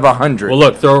 times out of 100. Well,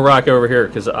 look, throw a rock over here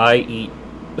because I eat,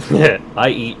 I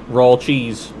eat raw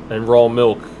cheese and raw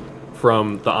milk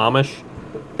from the Amish,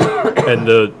 and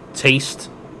the taste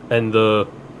and the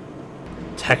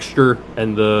texture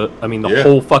and the Yeah.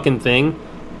 whole fucking thing,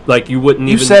 like you wouldn't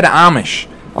You even. said Amish.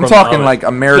 I'm From talking Amish. like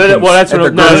Americans. Well, that's at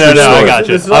what the no, grocery I store. got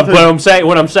you. This is nothing-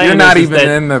 What I'm saying You're not is even that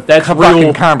in the that's fucking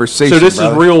real conversation, So this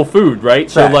brother. is real food, right?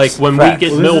 So Facts, like when facts. we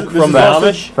get Well, milk this from is the also-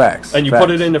 Amish, Facts, and you facts.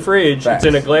 put it in the fridge, Facts.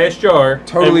 it's in a glass jar.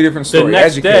 Totally and different story. The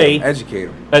next day, Educate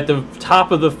them. at the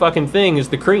top of the fucking thing is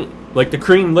the cream. Like the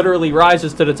cream literally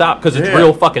rises to the top because it's Yeah.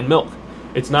 real fucking milk.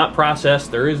 It's not processed.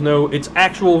 There is no. It's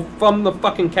actual from the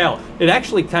fucking cow. It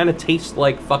actually kind of tastes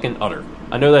like fucking udder.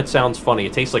 I know that sounds funny.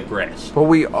 It tastes like grass. But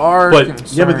we are. But-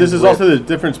 Yeah, but this is concerned also with-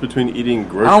 the difference between eating I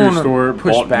grocery wanna store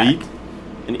push bought back. meat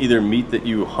and either meat that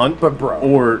you hunt But, bro.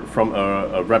 or from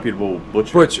a reputable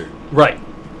butcher. butcher. Right.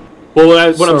 Well, what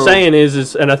I'm So- saying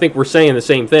is, and I think we're saying the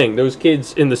same thing. Those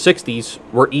kids in the '60s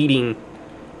were eating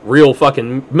real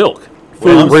fucking milk,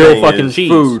 What I'm real saying fucking is,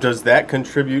 cheese. Does that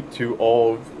contribute to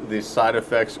all of the side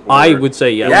effects or I would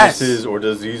say yes. Yes. illnesses or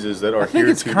diseases that are I think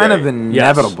here it's today? kind of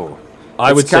inevitable.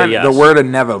 I would say yes. The word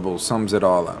inevitable sums it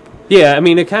all up. Yeah, I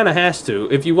mean it kind of has to.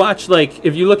 If you watch, like,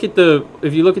 if you look at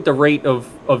the rate of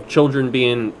children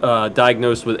being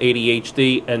diagnosed with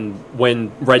ADHD, and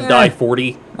when red dye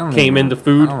 40 I don't came even- into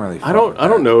food, I don't really. I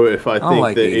don't know if I think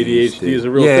like that ADHD. ADHD is a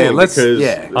real Yeah, thing let's- because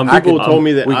yeah. people I can- told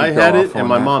me that we can I go had off it and on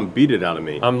my that. mom beat it out of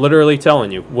me. I'm literally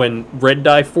telling you, when red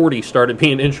dye 40 started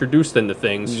being introduced into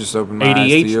things, You just opened my eyes to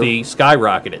ADHD you.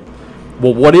 skyrocketed.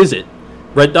 Well, what is it?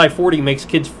 Red dye 40 makes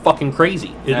kids fucking crazy.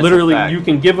 It That's a literally, fact. you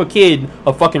can give a kid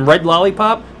a fucking red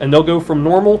lollipop and they'll go from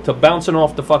normal to bouncing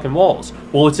off the fucking walls.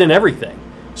 Well, it's in everything.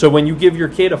 So when you give your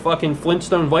kid a fucking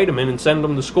Flintstone vitamin and send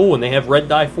them to school and they have red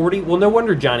dye 40, well, no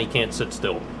wonder Johnny can't sit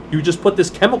still. You just put this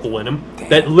chemical in him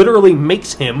that literally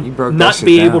makes You him broke that not shit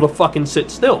be down. able to fucking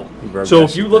sit still. You broke So that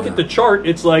if you shit look down. at the chart,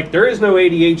 it's like there is no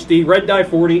ADHD, red dye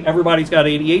 40, everybody's got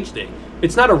ADHD.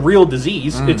 It's not a real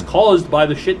disease. It's caused by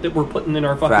the shit that we're putting in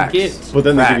our fucking Facts. kids. But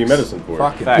then they give you Facts. medicine for it.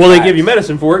 Fucking Facts. Well, they facts. give you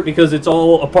medicine for it because it's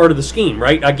all a part of the scheme,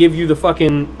 right? I give you the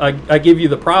fucking, I give you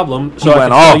the problem, so You I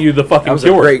went can tell off. you the fucking That was a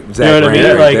cure. great you Zach know what I Rand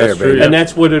mean? right Like, there, baby. and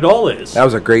that's what it all is. That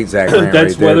was a great Zach Rand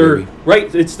That's right there, whether baby.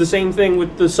 right. It's the same thing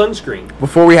with the sunscreen.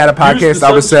 Before we had a podcast, the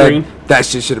I was said sunscreen. that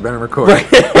shit should have been recorded.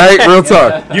 Right? Real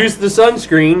talk. Use the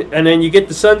sunscreen, and then you get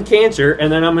the sun cancer,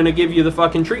 and then I'm going to give you the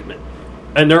fucking treatment.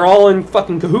 And they're all in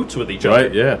fucking cahoots with each other.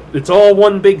 Right, yeah. It's all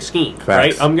one big scheme, Facts.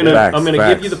 right? I'm gonna Facts, give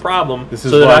facts. you the problem This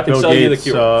is so that why I can Bill sell you the Gates,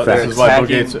 cure. this is why Bill Facts.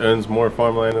 Gates owns more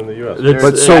farmland in the U.S. It's-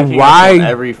 But so Attacking us why- on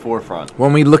every forefront?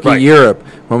 When we look at Right. Europe,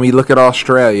 when we look at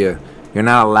Australia, you're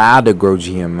not allowed to grow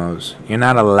GMOs. You're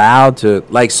not allowed to,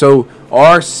 like, so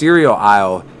our cereal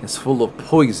aisle is full of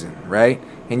poison, right?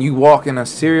 And you walk in a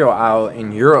cereal aisle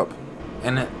in Europe,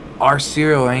 and our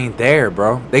cereal ain't there,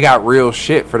 bro. They got real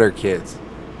shit for their kids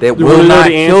that You will wanna know not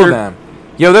the kill answer? them.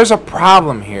 Yo, there's a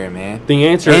problem here, man. The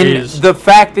answer And is the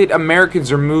fact that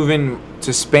Americans are moving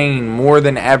to Spain more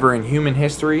than ever in human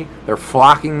history. They're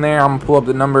flocking there. I'm going to pull up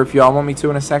the number if y'all want me to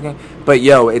in a second. But,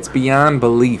 yo, it's beyond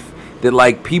belief that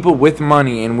like people with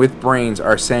money and with brains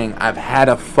are saying, I've had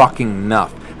a fucking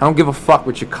enough. I don't give a fuck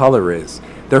what your color is.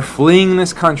 They're fleeing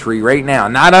this country right now,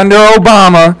 not under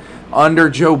Obama, under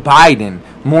Joe Biden,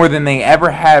 more than they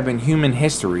ever have in human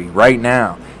history right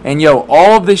now. And yo,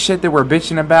 all of this shit that we're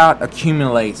bitching about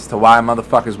accumulates to why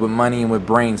motherfuckers with money and with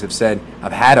brains have said,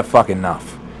 I've had a fucking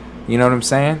enough. You know what I'm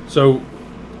saying? So,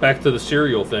 back to the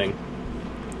cereal thing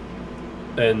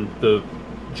and the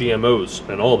GMOs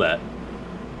and all that.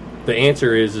 The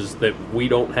answer is that we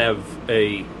don't have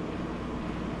a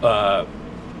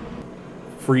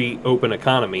free, open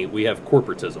economy. We have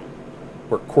corporatism,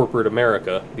 where corporate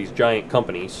America, these giant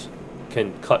companies,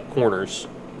 can cut corners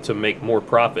to make more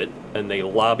profit, and they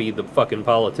lobby the fucking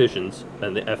politicians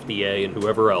and the FDA and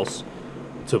whoever else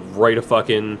to write a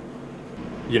fucking,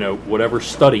 whatever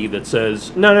study that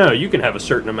says, no, you can have a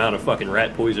certain amount of fucking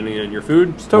rat poisoning in your food.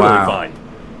 It's totally fine.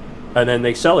 And then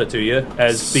they sell it to you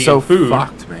as being so food,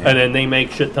 fucked, man. and then they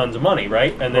make shit tons of money,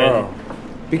 right? And then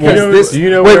because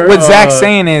what Zach's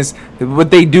saying is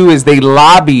what they do is they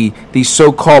lobby these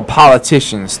so-called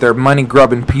politicians. They're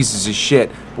money-grubbing pieces of shit.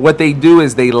 But what they do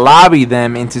is they lobby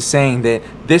them into saying that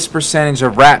this percentage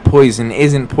of rat poison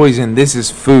isn't poison. This is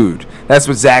food. That's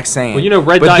what Zach's saying. Well,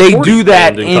 red but dye they 40 do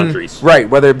that in in countries. Right,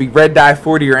 whether it be red dye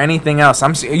 40 or anything else.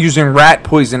 I'm using rat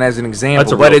poison as an example,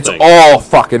 That's a but real it's thing. all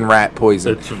fucking rat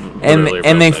poison. It's And literally a and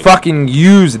real they thing. fucking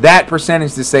use that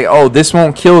percentage to say, oh, this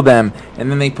won't kill them,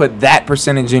 and then they put that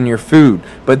percentage in your food.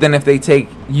 But then if they take,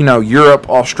 Europe,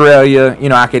 Australia,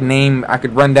 I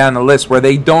could run down the list where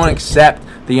they don't accept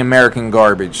the American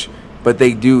garbage, but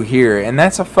they do here, and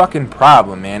that's a fucking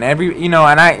problem, man.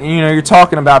 You're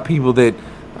talking about people that,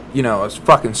 a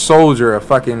fucking soldier,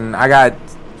 I got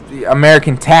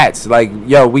American tats. Like,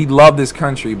 yo, we love this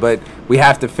country, but we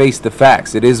have to face the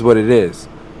facts. It is what it is.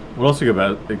 What else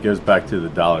it goes back to the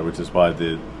dollar, which is why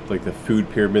the food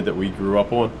pyramid that we grew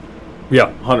up on,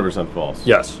 Yeah. 100% false.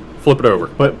 Yes. Flip it over.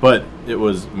 But it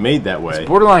was made that way. It's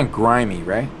borderline grimy,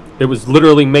 right? It was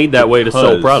literally made that way to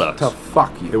sell Because- products. To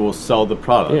fuck It you. will sell the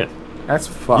product. Yeah. That's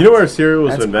fucked. You know where cereal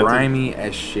was That's invented? grimy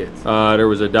as shit. There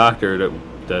was a doctor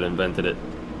that invented it.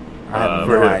 I have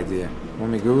for no who? idea.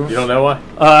 Want me to Google? You don't know why?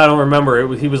 I don't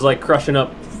remember. He was like crushing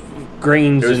up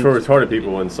grains. It was and, for retarded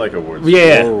people in psycho wards.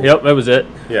 yeah. Whoa. Yep. That was it.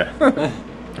 Yeah.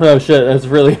 Oh shit. That's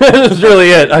really that's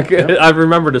really it. I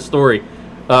remember the story.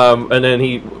 And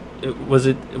then was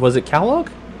it Kellogg?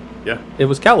 Yeah. It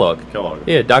was Kellogg. Kellogg.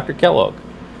 Yeah, Dr. Kellogg.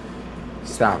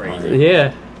 Stop playing.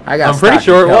 Yeah. I got I'm pretty stock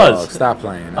sure in it Kellogg. was. Stop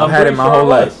playing. I'm I've had it pretty my sure whole it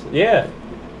life. was. Yeah.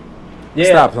 Yeah.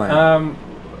 Stop playing.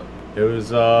 It was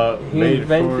He made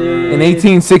invented- In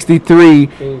 1863,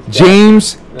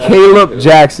 James Caleb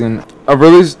Jackson, a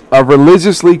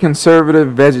religiously conservative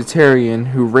vegetarian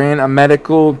who ran a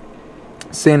medical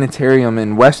sanitarium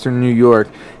in western New York,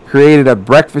 created a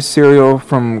breakfast cereal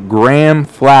from graham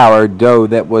flour dough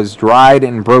that was dried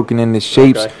and broken into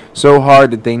shapes Okay. so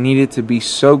hard that they needed to be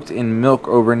soaked in milk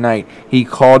overnight. He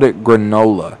called it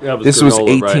granola. Yeah, it was This was granola,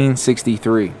 right.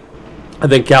 1863. I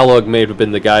think Kellogg may have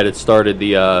been the guy that started the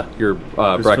your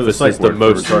for the breakfast psych is the ward for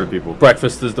most retarded people.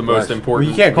 breakfast is the most Well, important.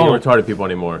 you can't call meal. them retarded people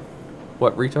anymore.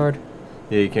 What, retard?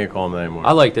 Yeah, you can't call them that anymore.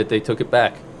 I like that they took it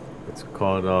back. It's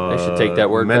called They should take that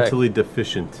word back. mentally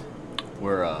deficient.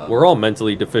 We're all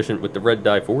mentally deficient with the red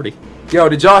dye 40. Yo,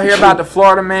 did y'all hear about the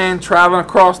Florida man traveling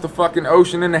across the fucking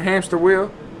ocean in the hamster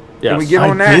wheel? Yes. Can we get I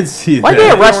on that? did see Why that. they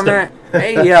Get arrest on him? that?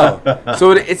 Hey, yo.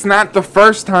 So it's not the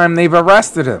first time they've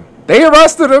arrested him. They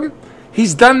arrested him.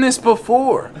 He's done this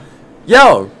before.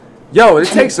 Yo, it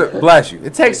takes a bless you.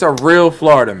 It takes a real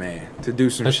Florida man to do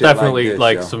some That's shit definitely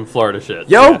like this, yo. some Florida shit.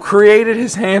 Yo Yeah. created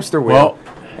his hamster wheel. Well-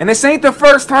 And this ain't the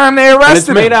first time they And arrested it's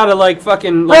him. made out of like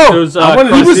fucking like Bro, those. I wanted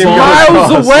to He was see him go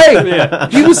miles across. away. Yeah.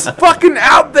 He was fucking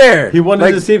out there. He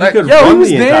wanted to see if he could yo, run he was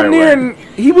the damn entire near. way.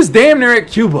 He was damn near at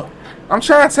Cuba. I'm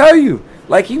trying to tell you,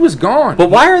 like he was gone. But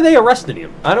why are they arresting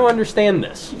him? I don't understand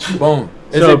this. Boom.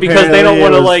 Is So it because they don't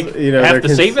want to apparently it was, like have to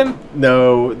save him?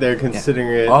 No, they're considering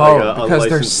it Oh, like a because they're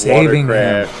unlicensed saving him.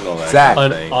 watercraft and all that Zach,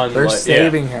 kind of thing. They're like,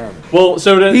 saving him. Well,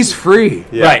 so He's free.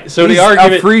 Yeah. right. So He's the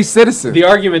argument, a free citizen. the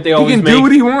argument they always can make do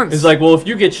what he wants. is like, well, if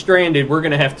you get stranded, we're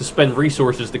gonna have to spend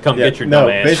resources to come Yeah, get your no,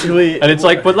 dumb ass. basically- and it's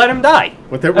like, but let him die.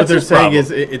 What they're That's his saying problem.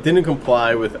 is it didn't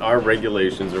comply with our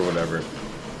regulations or whatever.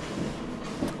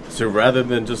 So rather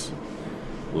than just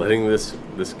letting this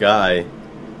guy,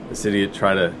 this idiot,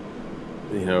 try to,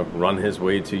 run his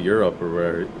way to Europe or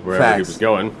wherever he Facts. was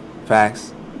going,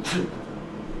 Facts.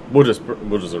 we'll just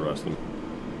arrest him.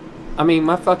 I mean,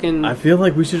 my fucking... I feel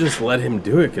like we should just let him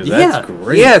do it because Yeah. that's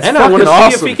great. Yeah, it's and I want to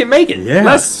fucking see awesome. if he can make it.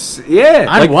 Yeah.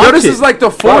 I'd Like, watch this it. is like the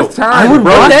fourth Bro, time. I would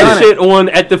bro, run I've that done it. shit on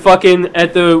at the fucking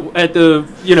at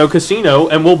the casino,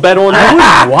 and we'll bet on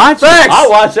that. I would watch Facts. it. I'll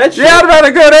watch that shit. Yeah, I'd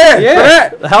rather go there. for Yeah.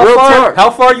 that. How Real far? talk. How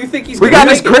far you think he's? We gonna got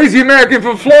this make it? crazy American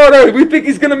from Florida. We think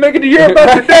he's gonna make it to Europe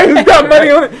today. Who's got money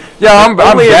on it? Yo, I'm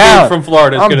Only a dude down. from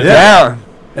Florida is I'm gonna down.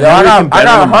 Yo, I got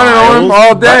 100 on him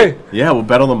all day. Yeah, we'll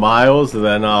bet on the miles, and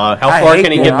then How I far hate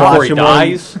can he that. get before Watch he him on-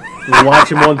 dies? we'll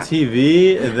watch him on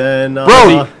TV, and then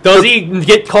Bro, Does he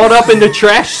get caught up in the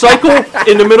trash cycle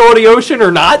in the middle of the ocean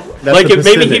or not? That's Like the if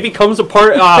maybe he Pacific. becomes a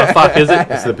part. Ah, fuck, is it?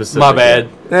 It's the Pacific, My bad.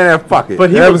 Nah, fuck it. But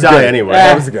he That will was die good. anyway.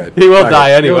 That was good. He will Fuck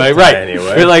die it. anyway, He'll die right?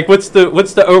 anyway. You're like, what's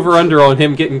the over under on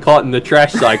him getting caught in the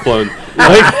trash cyclone?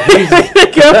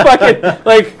 Like, yeah, fucking,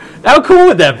 like, how cool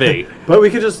would that be? But we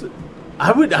could just,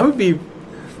 I would be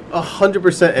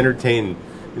 100% entertained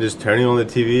in just turning on the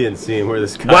TV and seeing where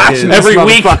this guy Watching is. Every this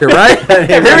week. motherfucker, right?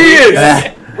 Here he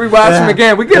is. We watch him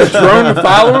again. We get a drone to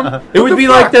follow him. It would be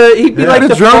like he'd be like The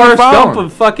the drone Forrest following. Gump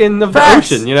of fucking of the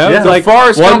Facts. ocean, you know? Yeah. It's The like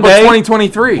Forrest one Gump of day,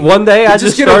 2023. one day I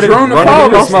just get a started drone to running follow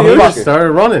across this the motherfucker. ocean.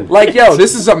 Started running. Like, yo,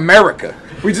 this is America.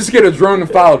 We just get a drone to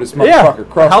follow this motherfucker Yeah,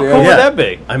 across how the cool ocean. would that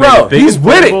be? I Bro, a big he's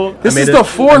with it. inflatable- This I is made the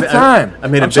fourth time. I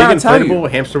made a I'm big trying to tell you. inflatable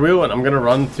hamster wheel, and I'm gonna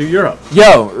run to Europe.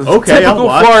 Yo, Okay, I'll typical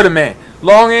watch. Florida man.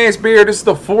 Long ass beard. This is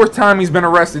the fourth time he's been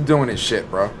arrested doing this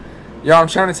shit, bro. Yo, I'm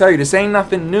trying to tell you, this ain't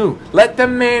nothing new. Let the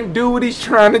man do what he's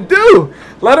trying to do.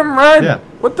 Let him run. Yeah.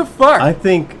 What the fuck? I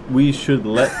think we should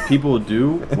let people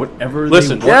do whatever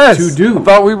Listen, they want to do. I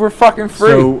thought we were fucking free.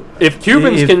 So If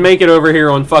Cubans If- can make it over here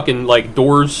on fucking like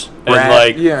doors and Rat,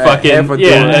 like yeah, fucking half a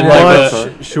yeah, door. and much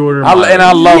like shorter. I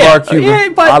love Yeah, our Cuban. yeah,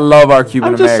 but I love our Cuban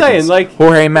I'm just Americans. saying, like,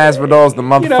 Jorge Masvidal's the you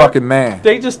know, motherfucking man.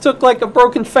 they just took like a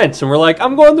broken fence and were like,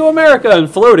 I'm going to America and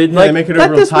floated. Yeah, like they make it let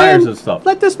over this tires man, and stuff.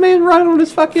 Let this man run on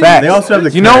his fucking. Facts. They also have the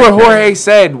You know what Connecticut. Jorge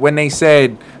said when they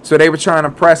said, so they were trying to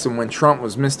press him when Trump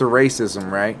was Mr.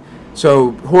 Racism, right?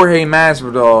 So Jorge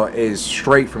Masvidal is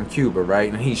straight from Cuba,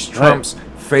 right? And he's Trump's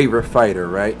favorite fighter,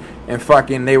 right? And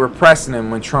fucking they were pressing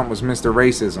him when Trump was Mr.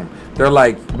 Racism. They're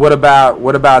like, what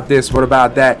about this? What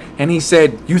about that? And he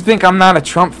said, you think I'm not a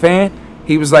Trump fan?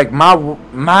 He was like,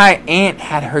 my aunt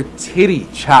had her titty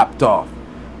chopped off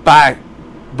by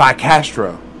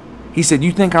Castro. He said,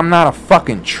 you think I'm not a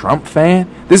fucking Trump fan?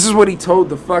 This is what he told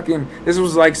this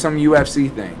was like some UFC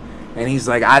thing. And he's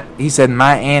like, he said,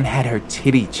 my aunt had her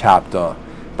titty chopped off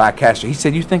by Castro. He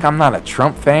said, you think I'm not a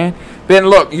Trump fan? Then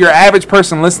look, your average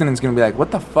person listening is going to be like,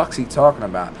 what the fuck's he talking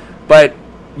about? But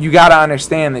you got to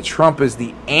understand that Trump is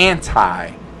the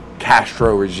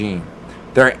anti-Castro regime.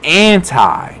 They're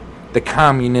anti the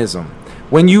communism.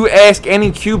 When you ask any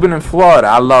Cuban in Florida,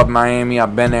 I love Miami.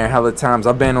 I've been there hella times.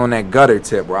 I've been on that gutter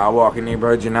tip where I walk in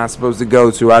neighborhoods you're not supposed to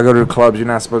go to. I go to the clubs you're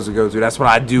not supposed to go to. That's what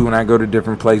I do when I go to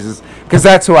different places because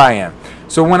that's who I am.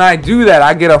 So when I do that,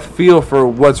 I get a feel for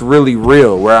what's really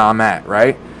real where I'm at,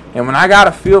 right? And when I got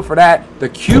a feel for that, the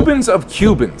Cubans of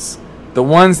Cubans, the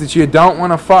ones that you don't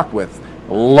want to fuck with,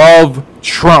 love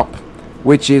Trump,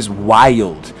 which is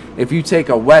wild. If you take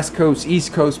a West Coast,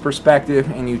 East Coast perspective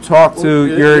and you talk to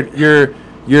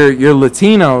your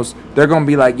Latinos, they're gonna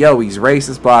be like, yo, he's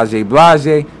racist,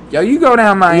 blase. Yo, you go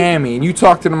down Miami and you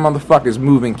talk to the motherfuckers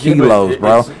moving kilos,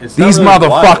 bro. it's not These really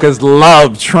motherfuckers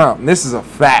love Trump. This is a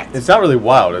fact. It's not really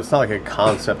wild. It's not like a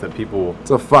concept that people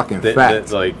It's a fucking that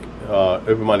fact. like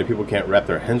open-minded people can't wrap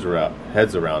their heads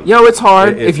around. Yo, it's hard.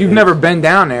 It- if you've it's- never been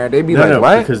down there, they'd be like, No,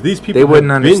 what? because these people they wouldn't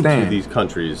have understand. been to these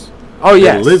countries. Oh, They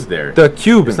yes. live there. The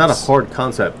Cubans. It's not a hard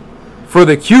concept. For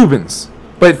the Cubans.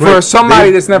 But for Right. somebody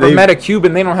that's never They've- met a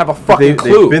Cuban, they don't have a fucking They've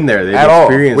clue. been there. They've at all,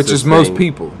 experienced which this is most thing,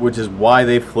 people. Which is why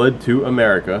they fled to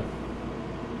America,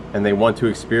 and they want to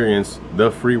experience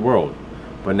the free world.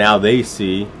 But now they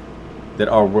see that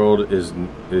our world is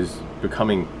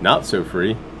becoming not so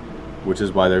free, which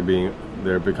is why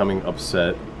they're becoming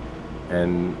upset,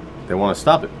 and they want to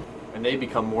stop it. And they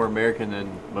become more American than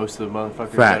most of the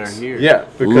motherfuckers that Facts. are here. Yeah,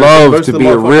 because Love most to of the be a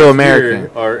motherfuckers real here American.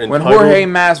 are When entitled- Jorge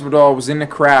Masvidal was in the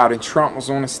crowd and Trump was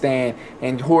on the stand,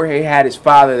 and Jorge had his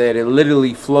father there that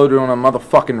literally floated on a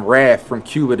motherfucking raft from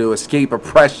Cuba to escape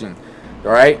oppression.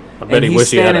 All right, I bet and he he's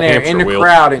wished he had standing a there in hamster the wheel.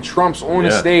 crowd, and Trump's on the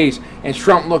Yeah. stage, and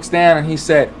Trump looks down and he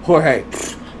said, "Jorge,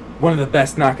 one of the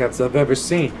best knockouts I've ever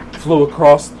seen. Flew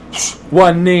across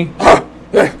one knee,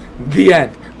 the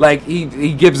end." Like he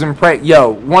gives him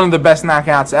one of the best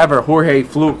knockouts ever. Jorge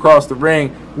flew across the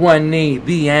ring, one knee,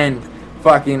 the end.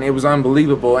 Fucking, it was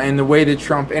unbelievable. And the way that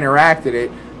Trump interacted it,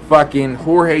 fucking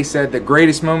Jorge said the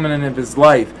greatest moment of his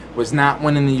life was not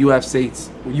winning the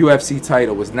UFC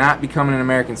title, was not becoming an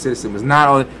American citizen, was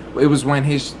not. It was when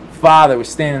his father was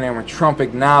standing there when Trump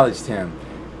acknowledged him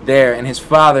there, and his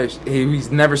father, he's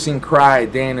never seen cry a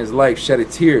day in his life, shed a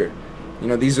tear. You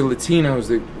know, these are Latinos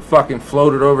that fucking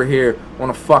floated over here on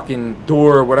a fucking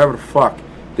door or whatever the fuck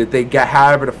that they got,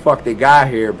 however the fuck they got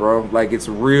here, bro. Like, it's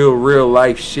real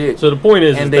life shit. So the point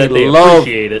is, and that they love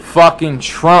appreciate it. Fucking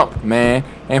Trump, man.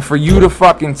 And for you to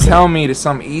fucking tell me that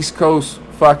some East Coast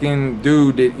fucking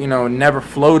dude that, you know, never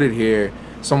floated here,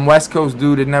 some West Coast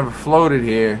dude that never floated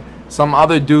here, some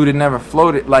other dude that never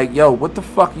floated, like, yo, what the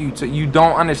fuck you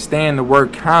don't understand the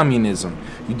word communism.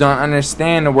 You don't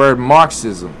understand the word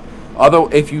Marxism. Although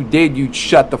if you did, you'd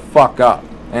shut the fuck up.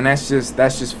 And that's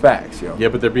just facts, yo. Yeah,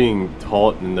 but they're being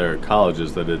taught in their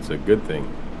colleges that it's a good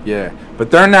thing. Yeah,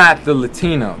 but they're not the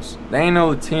Latinos. They ain't no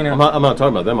Latino. I'm not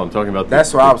talking about them. I'm talking about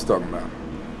that's what I was talking about.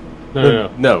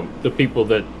 No. The people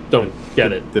that don't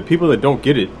get it. The people that don't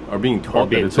get it are being taught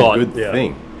that it's a good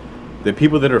thing. The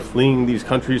people that are fleeing these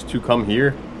countries to come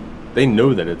here, they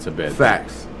know that it's a bad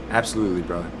facts. Absolutely,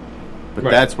 brother. But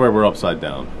that's where we're upside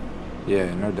down.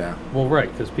 Yeah, no doubt. Well,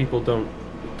 right, because people don't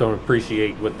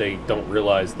appreciate what they don't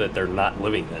realize that they're not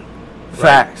living in. Right?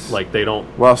 Facts. Like, they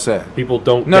don't. Well said. People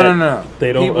don't. No.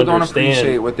 They don't. People don't understand.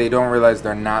 appreciate what they don't realize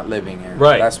they're not living in.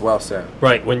 Right. That's well said.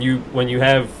 Right. When you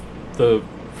have the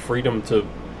freedom to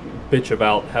bitch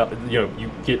about how, you know, you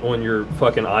get on your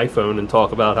fucking iPhone and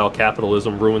talk about how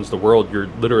capitalism ruins the world, you're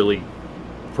literally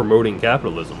promoting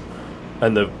capitalism.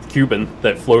 And the Cuban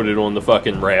that floated on the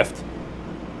fucking raft,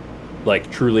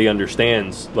 like, truly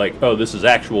understands, like, oh, this is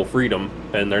actual freedom,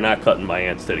 and they're not cutting my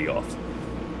aunt's titty off.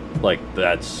 Like,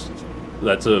 that's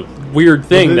a weird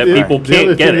thing that people can't get.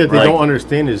 The thing that they don't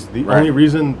understand is the only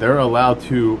reason they're allowed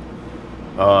to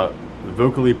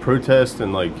vocally protest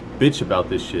and, like, bitch about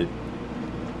this shit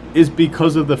is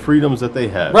because of the freedoms that they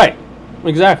have. Right.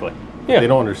 Exactly. Yeah. They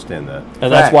don't understand that.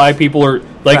 And that's why people are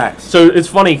like. So it's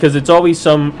funny because it's always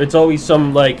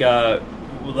some like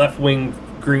left-wing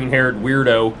green-haired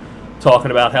weirdo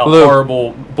talking about how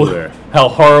horrible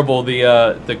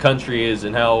the country is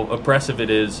and how oppressive it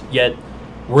is. Yet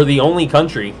we're the only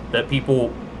country that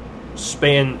people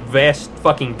span vast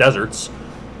fucking deserts,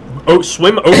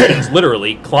 swim oceans,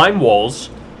 literally climb walls,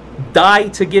 die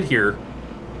to get here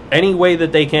any way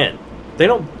that they can.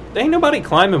 Ain't nobody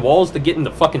climbing walls to get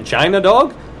into fucking China,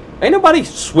 dog. Ain't nobody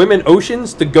swimming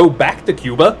oceans to go back to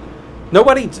Cuba.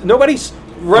 Nobody's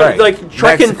like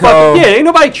trekking fucking, ain't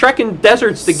nobody trekking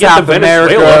deserts to get to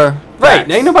Venezuela. Right.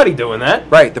 Ain't nobody doing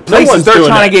that. Right. The places they're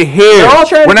trying to get here. They're all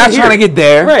trying We're not trying to get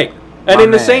there. Right. And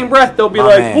in the same breath they'll be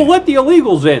like, "Well, let the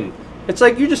illegals in." It's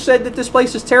like, you just said that this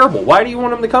place is terrible. Why do you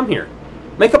want them to come here?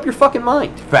 Make up your fucking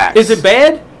mind. Facts. Is it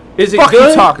bad? Is it good? What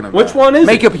you talking about? Which one is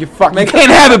Make it? up your fucking. You can't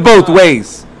have it both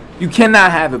ways. You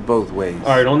cannot have it both ways. All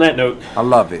right, on that note, I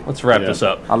love it. Let's wrap this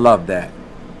up. I love that.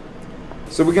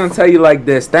 So we're going to tell you like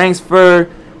this. Thanks for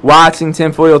watching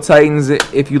Tinfoil Titans.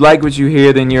 If you like what you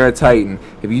hear, then you're a Titan.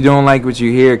 If you don't like what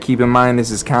you hear, keep in mind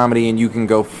this is comedy and you can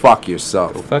go fuck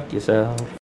yourself. Go fuck yourself.